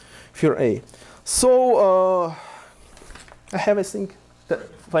Sonderkommando, Führer A. So I have, I think,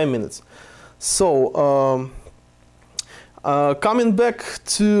 5 minutes. So coming back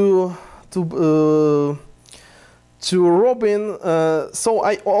to Robin, so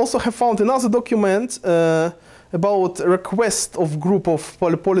I also have found another document about a request of group of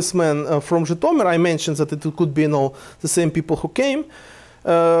policemen from Zhytomyr. I mentioned that it could be the same people who came.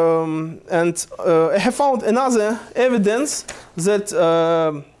 And I have found another evidence that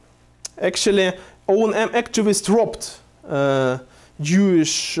actually OUN activists robbed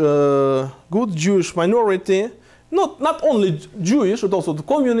Jewish, good Jewish minority, not only Jewish, but also the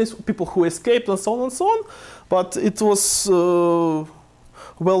communists, people who escaped, and so on and so on. But it was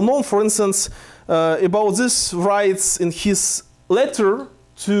well known, for instance, about this writes in his letter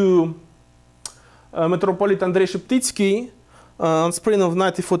to Metropolitan Andrei Sheptytsky on spring of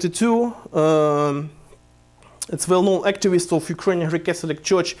 1942. It's well-known activist of Ukrainian Greek Catholic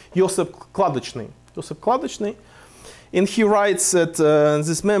Church, Josip Kladeczny. And he writes that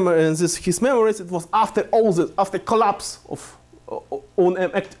his memories, it was after after collapse of OUN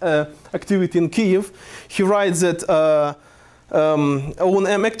activity in Kyiv. He writes that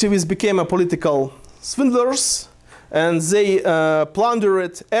OUN activists became a political swindlers, and they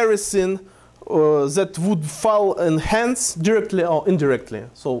plundered everything that would fall in hands directly or indirectly.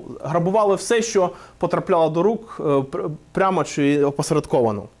 So, грабували все, що потрапляло до рук, прямо чи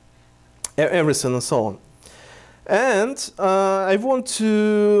опосередковано. Everything and so on. And I want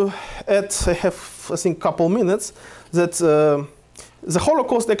to add, I have, I think, a couple minutes, that the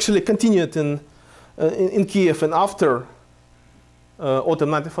Holocaust actually continued in Kyiv and after autumn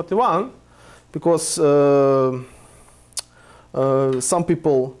 1941, because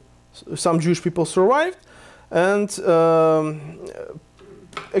some Jewish people survived, and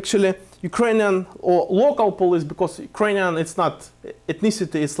actually Ukrainian or local police, because Ukrainian, it's not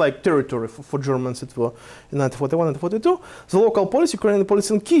ethnicity, it's like territory for Germans, it was in 1941 and 1942. The local police, Ukrainian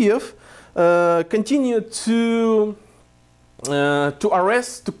police in Kyiv, continued to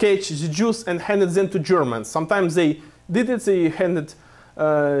arrest, to catch the Jews and handed them to Germans. Sometimes they did it, they handed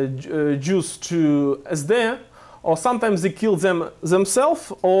Jews to SD, or sometimes they killed them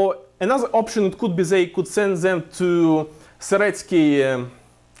themselves, or another option it could be they could send them to Seretsky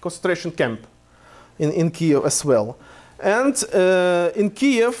concentration camp in Kyiv as well. And in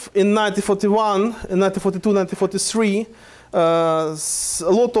Kyiv in 1941, in 1942, 1943, a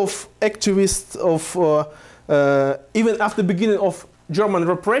lot of activists of, even after the beginning of German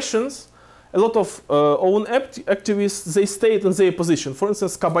repressions, a lot of OUN activists, they stayed in their position. For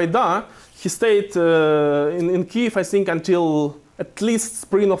instance, Kabayda, he stayed in Kyiv, I think, until at least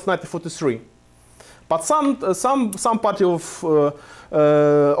spring of 1943. But some party of OUN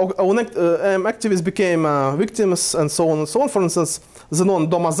activists became victims and so on and so on. For instance, Zenon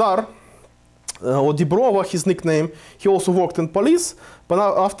Domazar, or Dibrova, his nickname, he also worked in police. But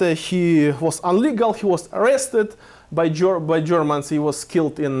after he was illegal, he was arrested by Germans. He was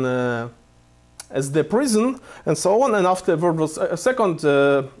killed in SD prison and so on. And after World War II,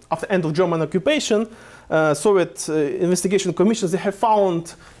 after end of German occupation, Soviet investigation commissions, they have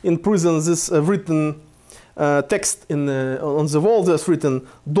found in prison this written text on the wall. There's written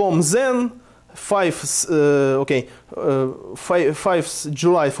Dom Zen, 5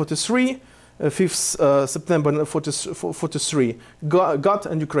 July 43, 5th September 43, God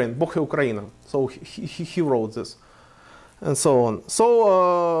and Ukraine, Бог и Украина. So he wrote this, and so on.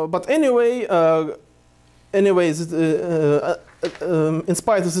 So, but anyway, in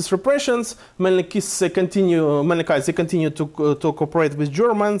spite of these repressions, Melnykists continue to cooperate with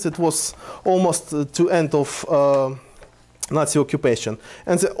Germans. It was almost to end of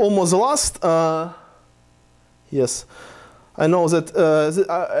Yes, I know that.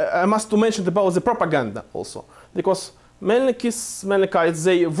 I must to mention about the propaganda also, because Melnykites,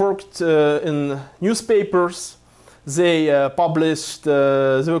 they worked in newspapers, they published,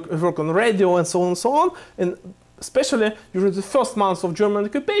 they worked on radio and so on and so on. And especially during the first months of German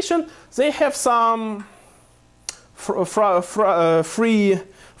occupation, they have some free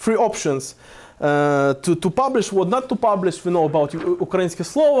options to publish, what not to publish. We know about Ukrainskie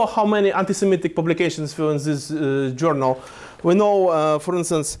Slovo, how many anti-Semitic publications were in this journal. We know, for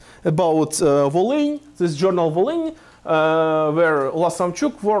instance, about Volyn, this journal Volyn, where Ola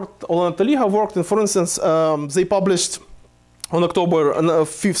Samchuk worked, Olena Taliha worked, and for instance, they published on October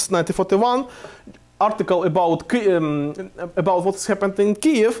 5th, 1941, article about what's happened in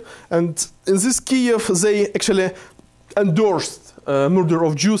Kyiv, and in this Kyiv they actually endorsed murder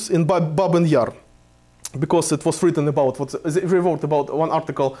of Jews in Babin Yar, because it was written about they wrote about one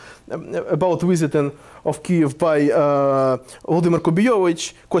article about visiting of Kyiv by Volodymyr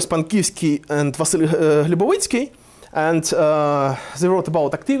Kubiyovich, Kost Pankivsky, and Vasily Glebovitsky, and they wrote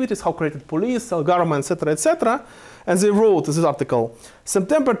about activities, how created police, government, etc., etc. And they wrote this article: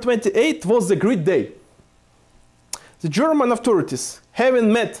 September 28th was the great day. The German authorities,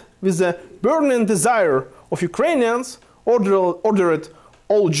 having met with the burning desire of Ukrainians, ordered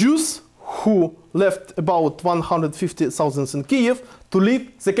all Jews who left about 150,000 in Kyiv to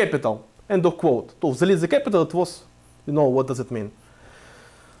leave the capital. End of quote. To leave the capital, it was, you know, what does it mean?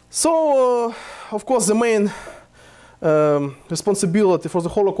 So, of course, the main responsibility for the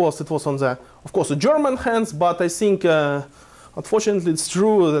Holocaust, it was on the, of course, the German hands, but I think, unfortunately, it's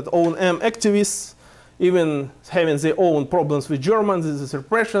true that OUN activists, even having their own problems with Germans, these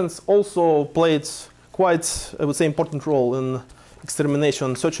repressions also played quite, I would say, important role in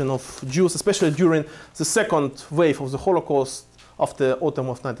extermination, searching of Jews, especially during the second wave of the Holocaust after autumn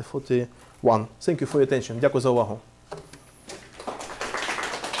of 1941. Thank you for your attention. Дякую за увагу.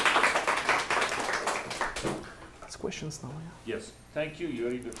 Questions now? Yeah? Yes, thank you,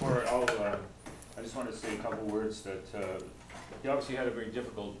 Yuri. Before I just want to say a couple words that you obviously had a very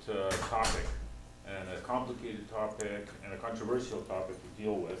difficult topic, and a complicated topic, and a controversial topic to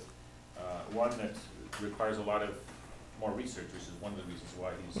deal with. One that requires a lot of more research, which is one of the reasons why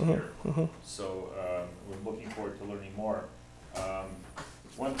he's here. So we're looking forward to learning more.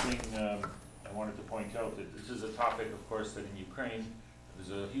 One thing I wanted to point out, that this is a topic, of course, that in Ukraine,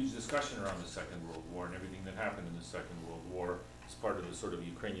 there's a huge discussion around the Second World War and everything that happened in the Second World War as part of the sort of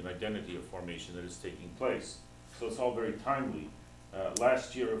Ukrainian identity of formation that is taking place. So it's all very timely.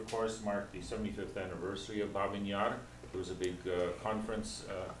 Last year, of course, marked the 75th anniversary of Babin Yar. There was a big conference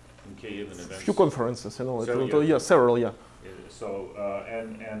in Kyiv and events. Few conferences, you know, Several, yeah, several, yeah. So,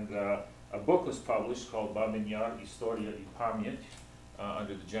 a book was published called Babin Yar, Historia и Pamyat,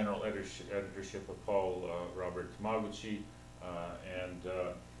 under the general editorship of Paul Robert Maguchi. And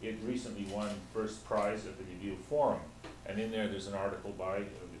it recently won first prize at the Lviv Forum. And in there, there's an article by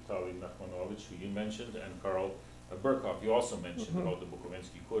Vitaly Nakhmanovich, who you mentioned, and Karl Burkhoff. You also mentioned about the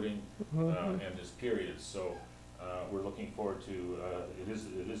Bukovensky Kurin and this period. So we're looking forward to,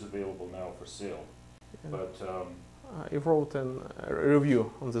 it is available now for sale. But I wrote a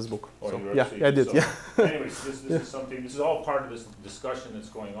review on this book. Oh, so, you yeah, actually I did. so Yeah. Anyways, this is something. This is all part of this discussion that's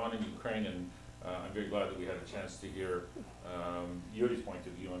going on in Ukraine, and I'm very glad that we had a chance to hear Yuri's point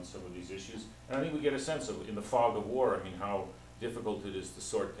of view on some of these issues. And I think we get a sense of, in the fog of war, I mean, how difficult it is to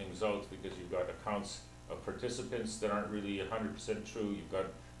sort things out, because you've got accounts of participants that aren't really 100% true. You've got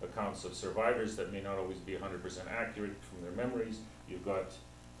accounts of survivors that may not always be 100% accurate from their memories. You've got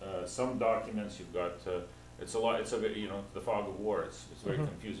some documents. You've got it's a lot. It's a, you know, the fog of war. It's very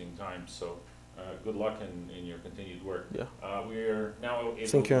confusing times. So good luck in your continued work. Yeah. We're now able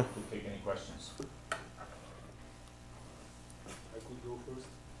Thank you. to take any questions. I could go first.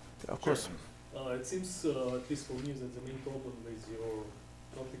 Yeah, of course. It seems, at least for me, that the main problem with your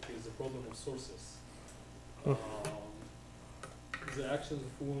topic is the problem of sources. The actions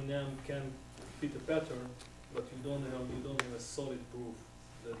of OUN can fit a pattern, but you don't have a solid proof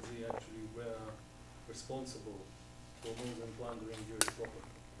that they actually were responsible for more than plundering Jewish property.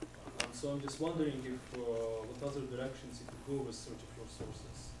 So I'm just wondering if what other directions you could go with search of your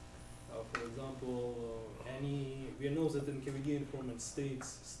sources. For example, we know that NKVD informant stayed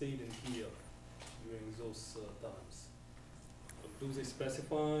in Kyiv during those times. Do they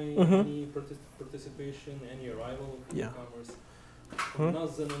specify any participation, any arrival of newcomers? On the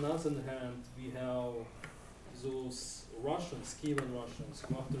other hand, we have those Russians, Kievan Russians,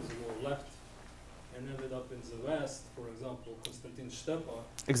 who after the war left and ended up in the West. For example, Konstantin Shtepa.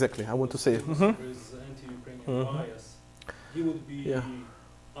 Exactly, I want to say. With anti-Ukrainian bias, he would be.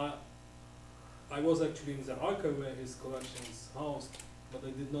 I was actually in the archive where his collection is housed, but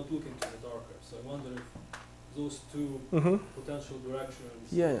I did not look into the archive. So I wonder if those two potential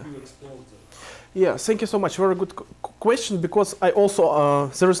directions, Yeah. if you explored them. Yeah, thank you so much. Very good question, because I also,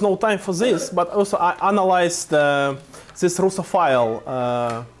 there is no time for this, but also I analyzed this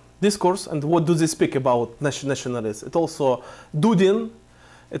Russophile discourse and what do they speak about nationalists. It also Dudin,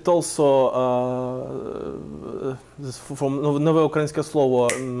 it also this from Новое Украинское слово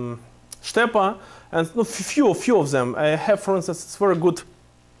Штепа, and few of them. I have, for instance, it's very good.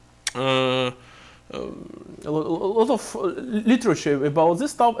 A lot of literature about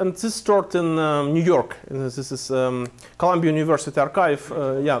this stuff, and this started in New York. And this is Columbia University Archive,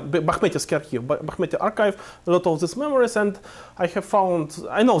 Бахметьевский archive, Бахметьев archive, a lot of these memories, and I have found,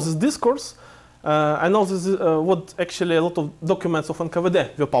 I know this discourse, I know this what actually a lot of documents of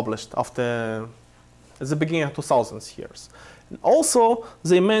NKVD were published after at the beginning of 2000s years. And also,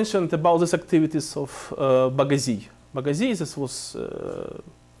 they mentioned about these activities of Bagazy. Bagazy, this was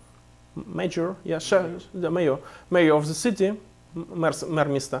mayor of the city, mayor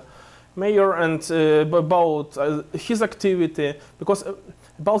miasta, mayor, and about his activity, because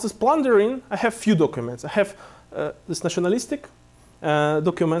about this plundering, I have few documents. I have this nationalistic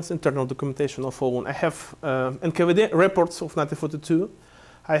documents, internal documentation of OUN. I have NKVD reports of 1942.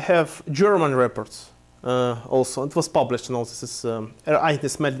 I have German reports also. It was published, and also this is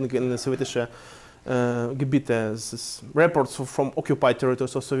Melnyk in the Sovietische Gebiete, this reports from occupied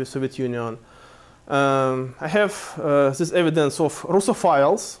territories of Soviet Union. I have this evidence of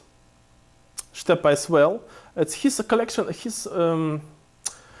Russophiles, Stepa as well. It's his collection, his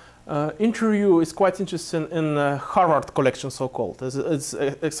interview is quite interesting in Harvard collection, so-called. It's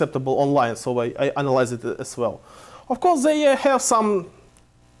acceptable online, so I analyze it as well. Of course, they have some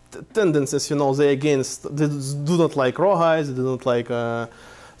tendencies, you know, they do not like rawhides, they do not like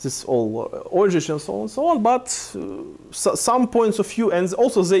this all origin and so on, but some points of view, and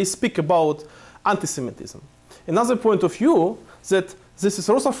also they speak about anti-Semitism. Another point of view that this is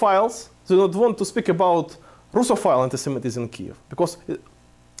Russophiles, they don't want to speak about Russophile anti-Semitism in Kyiv, because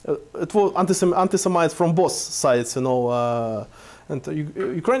it was anti-Semites from both sides, you know, and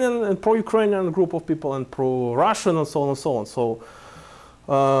Ukrainian and pro-Ukrainian group of people and pro-Russian and so on and so on. So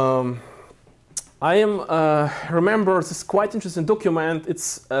I remember this quite interesting document.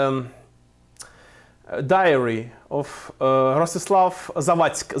 It's a diary of Rostislav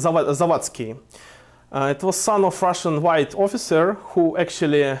Zavadsky. It was son of Russian white officer who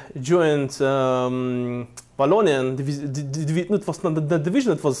actually joined Wallonian, it was not the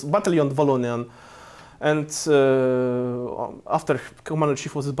division, it was battalion Wallonian. And after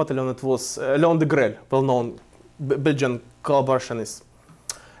commander-in-chief of this battalion, it was Leon de Grelle, well-known Belgian collaborationist.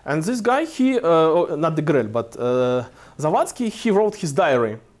 And this guy, not de Grelle, but Zavadsky, he wrote his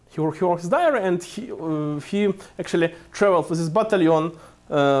diary. He wrote his diary, and he actually traveled with his battalion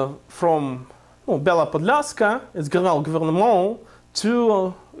from Bela Podlaska, it's General Gouvernement,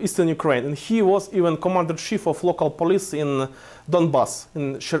 to eastern Ukraine. And he was even commander-in-chief of local police in Donbass,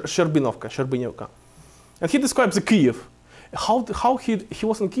 in Sherbinivka. And he describes the Kyiv. How he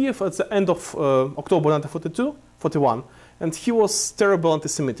was in Kyiv at the end of October 1941. And he was terrible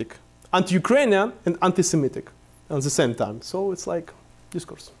anti-Semitic, anti-Ukrainian and anti-Semitic at the same time. So it's like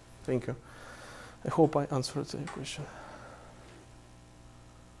discourse. Thank you. I hope I answered your question.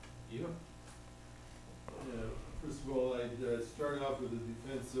 Yeah. First of all, I'd start off with a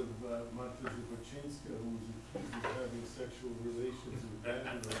defense of RADCHENKO, who was accused of having sexual relations with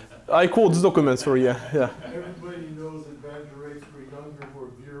Banderas. I quote the documents for you. Yeah. Everybody knows that Banderas were younger, more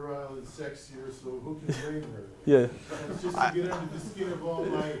virile, and sexier, so who can blame her? Yeah. It's just to get under the skin of all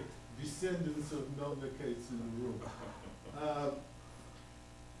my descendants of Melnykites in the room.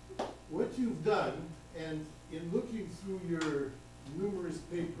 What you've done, and in looking through your numerous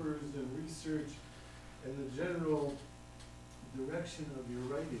papers and research and the general direction of your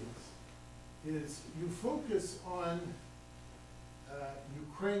writings, is you focus on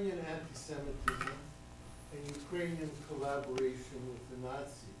Ukrainian anti-Semitism and Ukrainian collaboration with the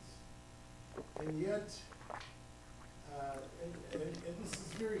Nazis. And yet, and this is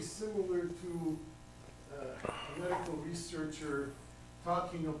very similar to a medical researcher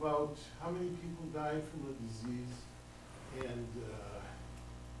talking about how many people died from the disease and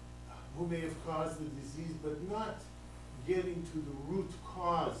who may have caused the disease, but not getting to the root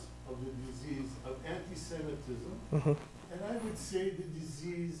cause of the disease of anti-Semitism. Mm-hmm. And I would say the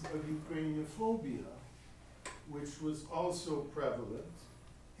disease of Ukrainophobia, which was also prevalent,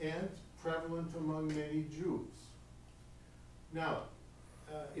 and prevalent among many Jews. Now,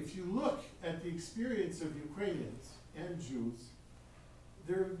 if you look at the experience of Ukrainians and Jews,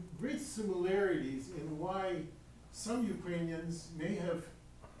 there are great similarities in why some Ukrainians may have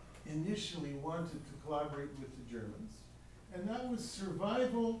initially wanted to collaborate with the Germans, and that was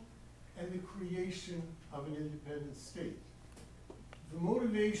survival and the creation of an independent state. The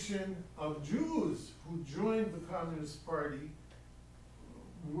motivation of Jews who joined the Communist Party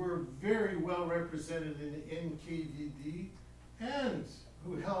were very well represented in NKVD and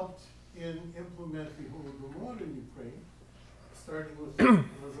who helped in implement the Holodomor in Ukraine, starting with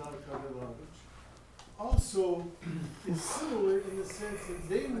Lazar Kabelovich. Also, is similar in the sense that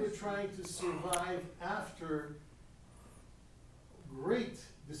they were trying to survive after great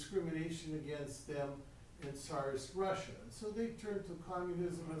discrimination against them in Tsarist Russia. And so they turned to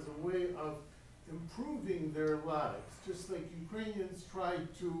communism as a way of improving their lives, just like Ukrainians tried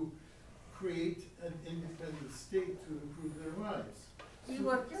to create an independent state to improve their lives.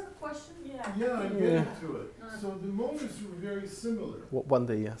 Igor, you have a question? Yeah, I'm getting to it. So the motives were very similar. One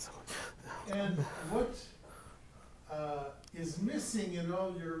day, yes. And what is missing in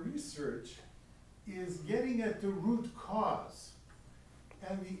all your research is getting at the root cause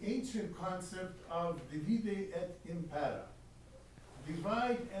and the ancient concept of divide et impera,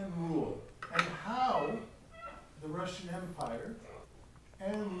 divide and rule, and how the Russian Empire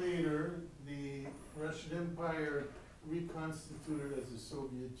and later the Russian Empire reconstituted as the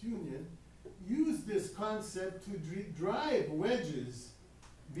Soviet Union used this concept to drive wedges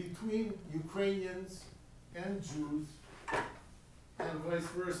between Ukrainians and Jews and vice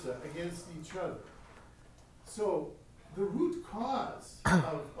versa against each other. So the root cause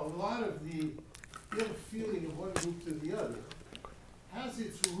of a lot of the ill feeling of one group to the other has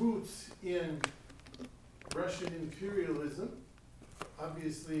its roots in Russian imperialism,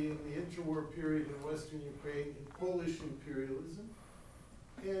 obviously in the interwar period in Western Ukraine, in Polish imperialism.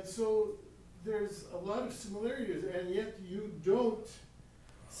 And so there's a lot of similarities, and yet you don't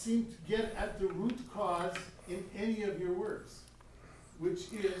seem to get at the root cause in any of your works, which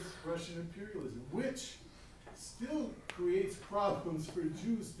is Russian imperialism, which still creates problems for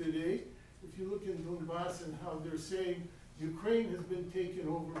Jews today. If you look in Donbass and how they're saying Ukraine has been taken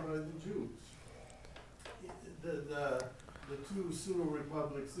over by the Jews. The two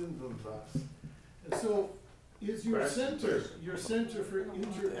pseudo-republics in Donbass. And so is your center for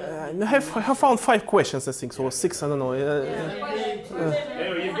inter-ethnic I have found 5 questions, I think, so 6, I don't know. Anyway,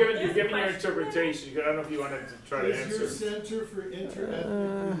 you've given your interpretation. I don't know if you wanted to try to Is answer. your Center for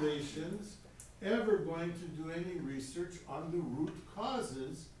Inter-Ethnic Relations ever going to do any research on the root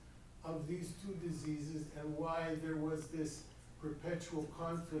causes of these two diseases and why there was this perpetual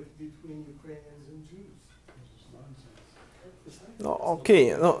conflict between Ukrainians and Jews? No,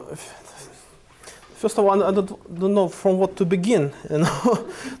 okay. No. First of all, I don't know from what to begin. You know?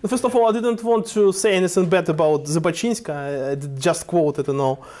 First of all, I didn't want to say anything bad about Zabachinska. I just quoted, you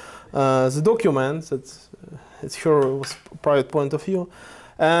know, the document. It's her private point of view.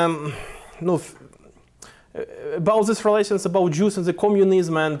 No, about these relations about Jews and the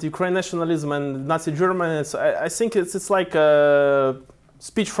communism and Ukraine nationalism and Nazi Germany, I think it's like a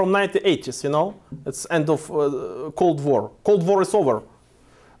speech from 1980s, you know? It's end of Cold War. Cold War is over.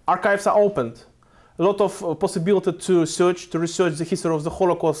 Archives are opened. A lot of possibility to research the history of the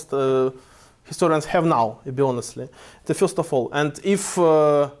Holocaust historians have now, to be honestly. First of all, and if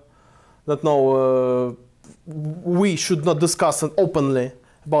we should not discuss it openly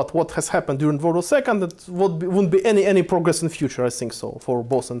about what has happened during World War II, that wouldn't be any progress in the future, I think so, for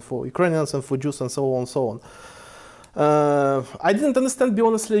both and for Ukrainians and for Jews and so on and so on. I didn't understand, be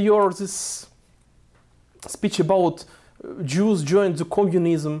honestly, this speech about Jews joined the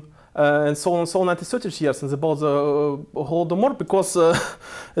communism and so on, 1930s years, and about the Holodomor, because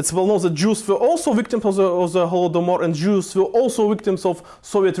it's well known that Jews were also victims of the Holodomor, and Jews were also victims of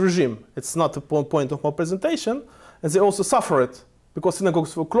Soviet regime. It's not a point of my presentation, and they also suffered because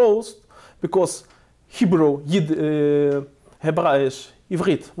synagogues were closed, because Hebrew, Hebraish,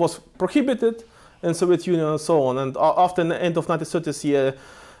 Ivrit was prohibited in Soviet Union and so on. And after the end of 1930s,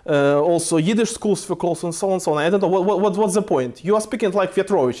 also Yiddish schools were closed and so on and so on. I don't know, what's the point? You are speaking like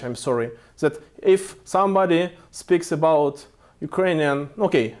Petrovich, I'm sorry, that if somebody speaks about Ukrainian,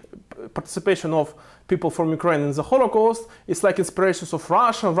 participation of people from Ukraine in the Holocaust, it's like inspirations of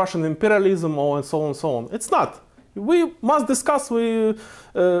Russian imperialism, and so on and so on. It's not. We must discuss, we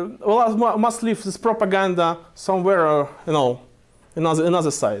must leave this propaganda somewhere,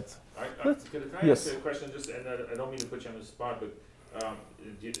 another side. Can I Yes. ask you a question? Just, and I don't mean to put you on the spot, but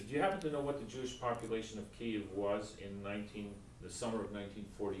do you happen to know what the Jewish population of Kyiv was in the summer of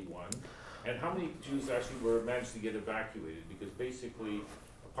 1941? And how many Jews actually managed to get evacuated? Because basically,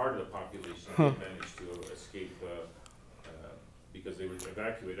 a part of the population did manage to escape because they were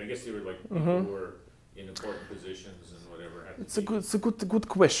evacuated? I guess they were like people who were in important positions and whatever. It's a good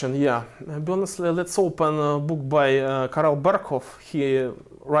question. Yeah, be honestly, let's open a book by Karel Berkhoff. He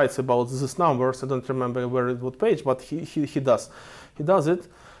writes about these numbers. I don't remember what page, but he does it.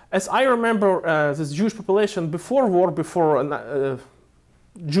 As I remember, this Jewish population before war, before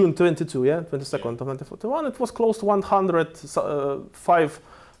June 22, 22nd of 1941, it was close to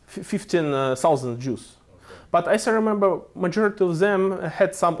 15,000 Jews. But as I remember, majority of them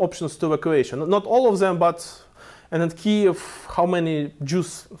had some options to evacuation. Not all of them, but and in Kyiv, how many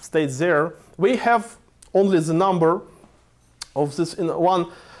Jews stayed there? We have only the number of this in one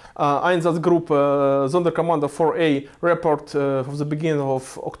Einsatzgruppe Sonderkommando 4A report of the beginning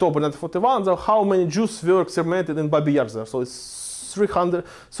of October 1941. So how many Jews were exterminated in Babi Yar there? So it's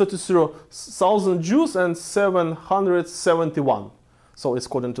 333,000 Jews and 771. So it's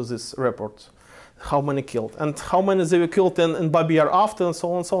according to this report. How many killed and how many they were killed in Babi Yar after and so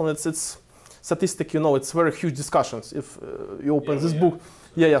on and so on. It's statistic, it's very huge discussions if you open this book.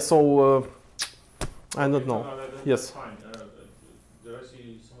 So I don't know. No, yes. That's fine. Did I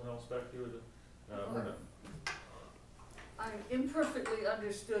see someone else back here? Myrna. I imperfectly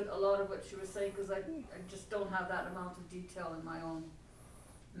understood a lot of what she was saying because I just don't have that amount of detail in my own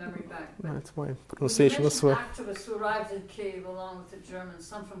memory back. That's my pronunciation as well. Activists who arrived in Kyiv along with the Germans,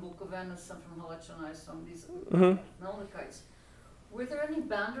 some from Bukovina, some from Halachonai, some of these Melnykites. Were there any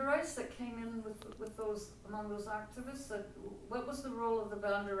Banderites that came in with those among those activists? What was the role of the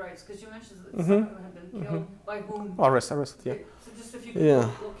Banderites? Because you mentioned that some of them had been killed. By whom? Arrested, yeah. So just if you could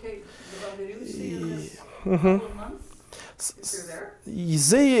locate the Banderusi in this couple of months. If you're there?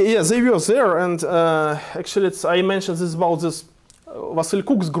 They were there, and actually, I mentioned this about this Vasil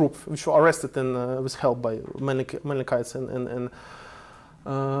Cook's group, which were arrested and was held by Melnykites and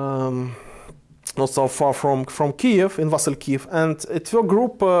not so far from Kyiv, in Vasil Kyiv, and it was a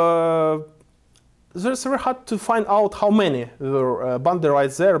group. It's very hard to find out how many were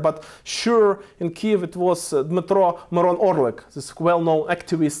Banderites there, but sure, in Kyiv it was Dmytro Miron Orlik, this well-known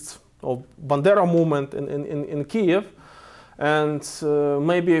activist of Bandera movement in Kyiv. And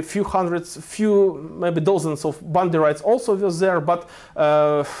maybe a few hundreds, maybe dozens of Banderites also was there, but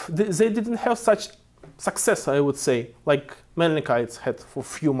they didn't have such success, I would say, like Melnykites had for a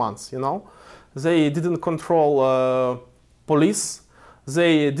few months, They didn't control police,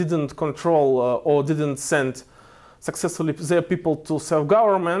 they didn't control or didn't send successfully their people to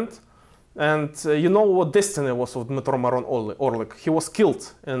self-government. And what destiny was of Dmytro Miron Orlik. He was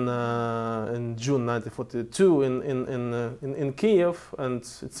killed in June 1942 in Kyiv, and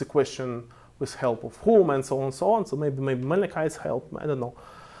it's a question with help of whom and so on and so on. So maybe Melnykites helped, I don't know,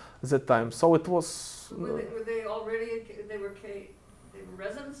 at that time. So it was. So were they already? They were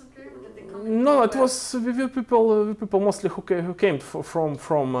residents of Kyiv, or did they come? No, it was people mostly who came from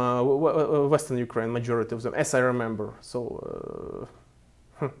Western Ukraine, majority of them, as I remember. So.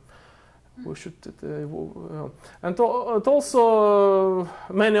 We should, and also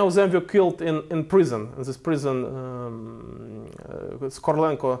many of them were killed in prison. In this prison, it's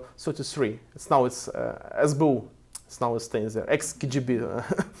Korlenko 33. It's SBU. It's now staying there, ex-KGB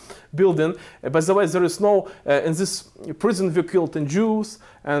building. By the way, there is no in this prison were killed in Jews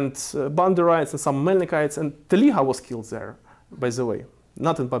and Banderites and some Melnykites, and Teliha was killed there. By the way,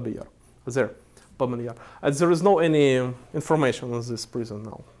 not in Babi Yar, there, Babi Yar. And there is no any information on this prison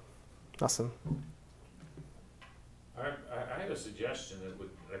now. Nothing. I have a suggestion that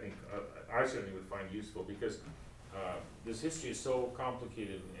I think I certainly would find useful, because this history is so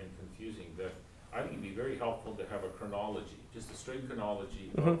complicated and confusing that I think it'd be very helpful to have a chronology, just a straight chronology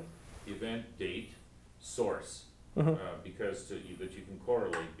of event, date, source, because that you can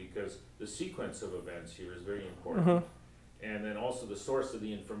correlate, because the sequence of events here is very important, and then also the source of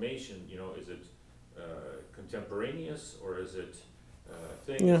the information. Is it contemporaneous or is it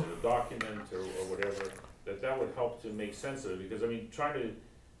thing, is it a document or whatever, that would help to make sense of it, because trying to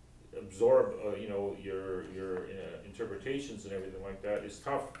absorb your interpretations and everything like that is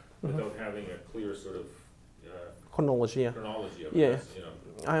tough without having a clear sort of chronology of it.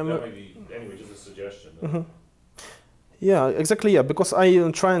 That might be, anyway, just a suggestion. Yeah, exactly. Yeah, because I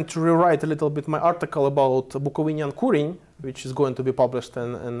am trying to rewrite a little bit my article about Bukovinian Kurin, which is going to be published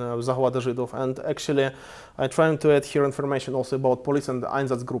in Zagłada Żydów, and actually I'm trying to add here information also about police and the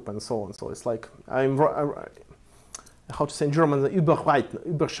Einsatzgruppe and so on. So it's like how to say in German,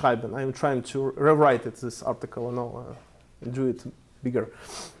 überschreiben. I'm trying to rewrite this article, and do it bigger,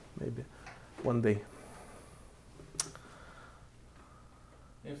 maybe one day.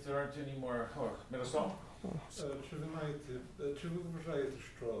 If there aren't any more, Miroslav? Чи ви вважаєте,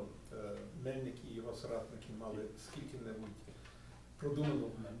 що Мельник і його соратники мали скільки-небудь продуману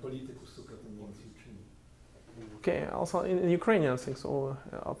політику супроти німців чи ні? Okay, also in Ukrainian things. So,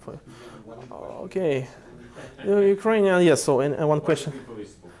 okay, Ukrainian, yes. So, in one question.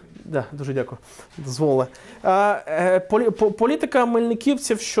 Да, дуже дякую. Дозволили. Політика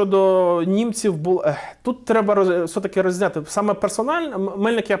мельниківців щодо німців була. Тут треба все-таки розняти. Саме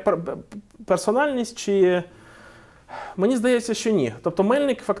Мельник як персональність чи. Мені здається, що ні. Тобто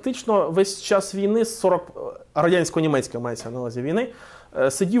Мельник фактично весь час війни, радянсько-німецької мається на увазі війни,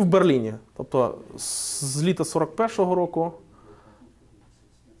 сидів в Берліні. Тобто з літа 41-го року.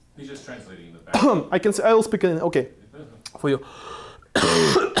 I will speak in, okay, for you.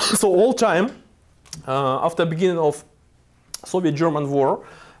 So all time, after beginning of Soviet-German war,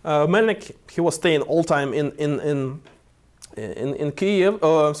 Melnyk, he was staying all time in Kyiv,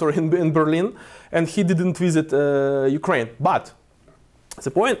 in Berlin, and he didn't visit Ukraine. But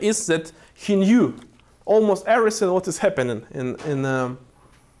the point is that he knew almost everything what is happening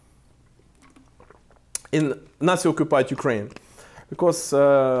in Nazi-occupied Ukraine, because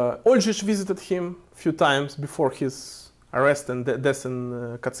Oldrich visited him a few times before his arrest and death in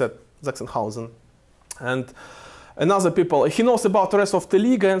KZ Sachsenhausen, and other people. He knows about the rest of the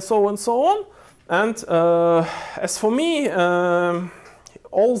Liga and so on. And as for me,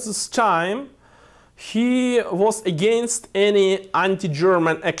 all this time, he was against any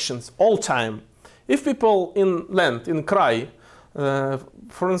anti-German actions, all time. If people in land, in Krai,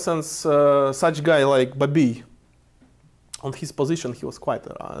 for instance, such guy like Babi, on his position, he was quite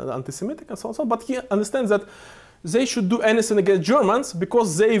anti-Semitic and so on, but he understands that they should do anything against Germans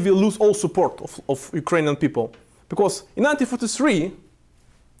because they will lose all support of Ukrainian people. Because in 1943,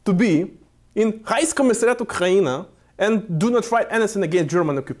 to be in High Commissariat Ukraine and do not write anything against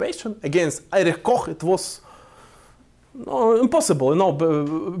German occupation, against Erich Koch, it was impossible,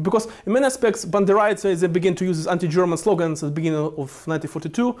 because in many aspects, Banderites, they begin to use these anti-German slogans at the beginning of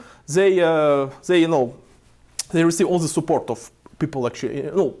 1942. They receive all the support of people, actually,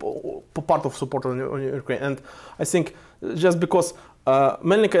 part of support on Ukraine. And I think just because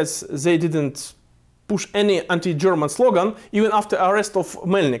Melnyk, they didn't push any anti-German slogan, even after arrest of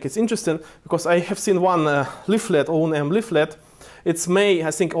Melnyk. It's interesting because I have seen one leaflet, OUN leaflet. It's May,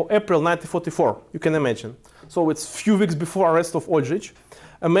 I think, or April 1944, you can imagine. So it's few weeks before arrest of Oldrich.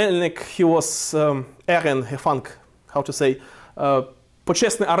 Melnyk, he was how to say,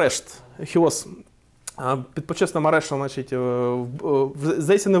 почесний арешт. He was під почесним арештом, значить,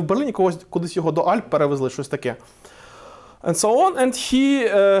 здається, не в Берліні, кудись його до Альп перевезли, щось таке. And so on, and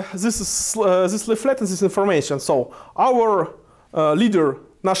this leaflet and this information. So our leader,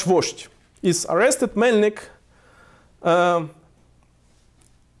 наш вождь, is arrested, Melnyk.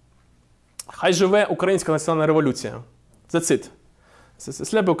 Хай живе Українська національна революція. That's it.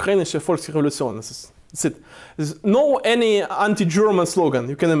 Es lebe ukrainische Volksrevolution. That's it. There's no any anti-German slogan,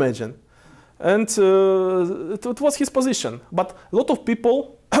 you can imagine. And it was his position. But a lot of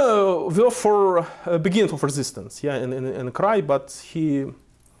people were for beginning of resistance, in Krai, but he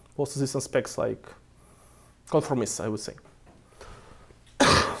was in these aspects like conformist, I would say.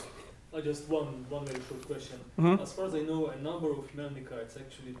 Just one very short question. As far as I know, a number of Melnykites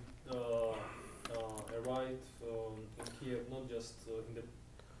actually arrived in Kyiv, not just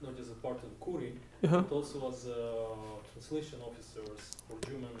as part of Kuri, but also as translation officers for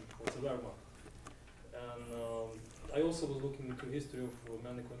German for the Wehrmacht. And I also was looking into history of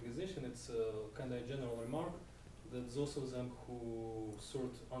Melnyk organization. It's kind of a general remark that those of them who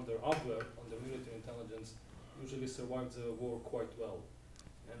served under Abwehr, under military intelligence, usually survived the war quite well.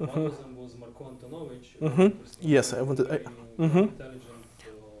 And one of them was Marko Antonovich. Yes, I wanted. Intelligent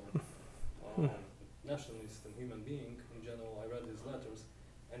nationalist and human being. In general, I read his letters,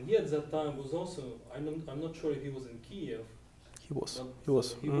 and he at that time was also. I'm not sure if he was in Kyiv. He was.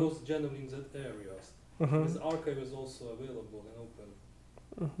 He was generally in that area. His archive is also available and open.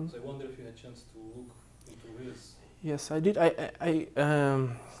 So I wonder if you had a chance to look into his. Yes, I did.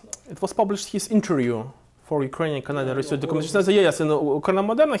 It was published his interview for Ukrainian Canadian Research Documentation. Yes, in Ukraine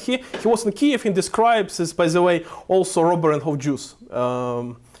Moderna. He was in Kyiv. He describes this, by the way, also robbery of Jews.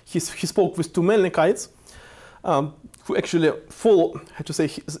 He spoke with two Melnykites who actually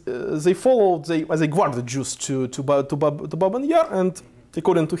they guarded Jews to Baban Yar, and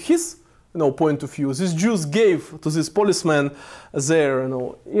according to his point of view, these Jews gave to this policeman their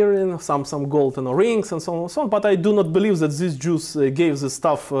earring, some gold rings and so on. But I do not believe that these Jews gave the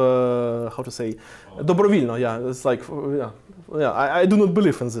stuff добровільно. It's like I do not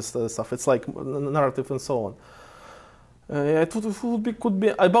believe in this stuff. It's like narrative and so on. Could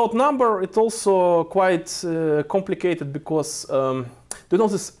be about number. It's also quite complicated because do you know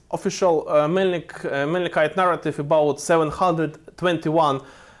this official Melnykite narrative about 700 21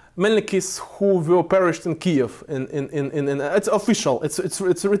 Melnyks who were perished in Kyiv. It's official.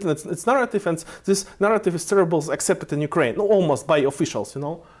 It's written. It's narrative, and this narrative is terrible accepted in Ukraine, almost by officials. You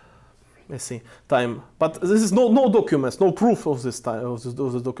know, I see time, but this is no documents, no proof of this time of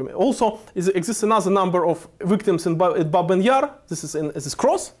this document. Also, exists another number of victims in Babyn Yar. This is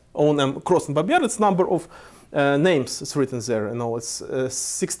cross, OUN cross in Babyn Yar. It's number of names. It's written there. You know, it's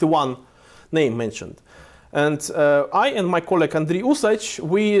 61 name mentioned. And I and my colleague Andrei Usach,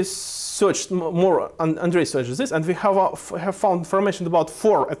 we searched more. Andrei searched this, and we have found information about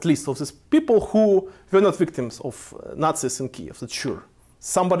 4 at least of these people who were not victims of Nazis in Kyiv. That's sure.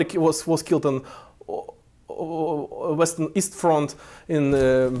 Somebody was killed on Western East Front in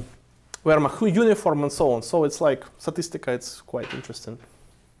Wehrmacht uniform and so on. So it's like statistica. It's quite interesting.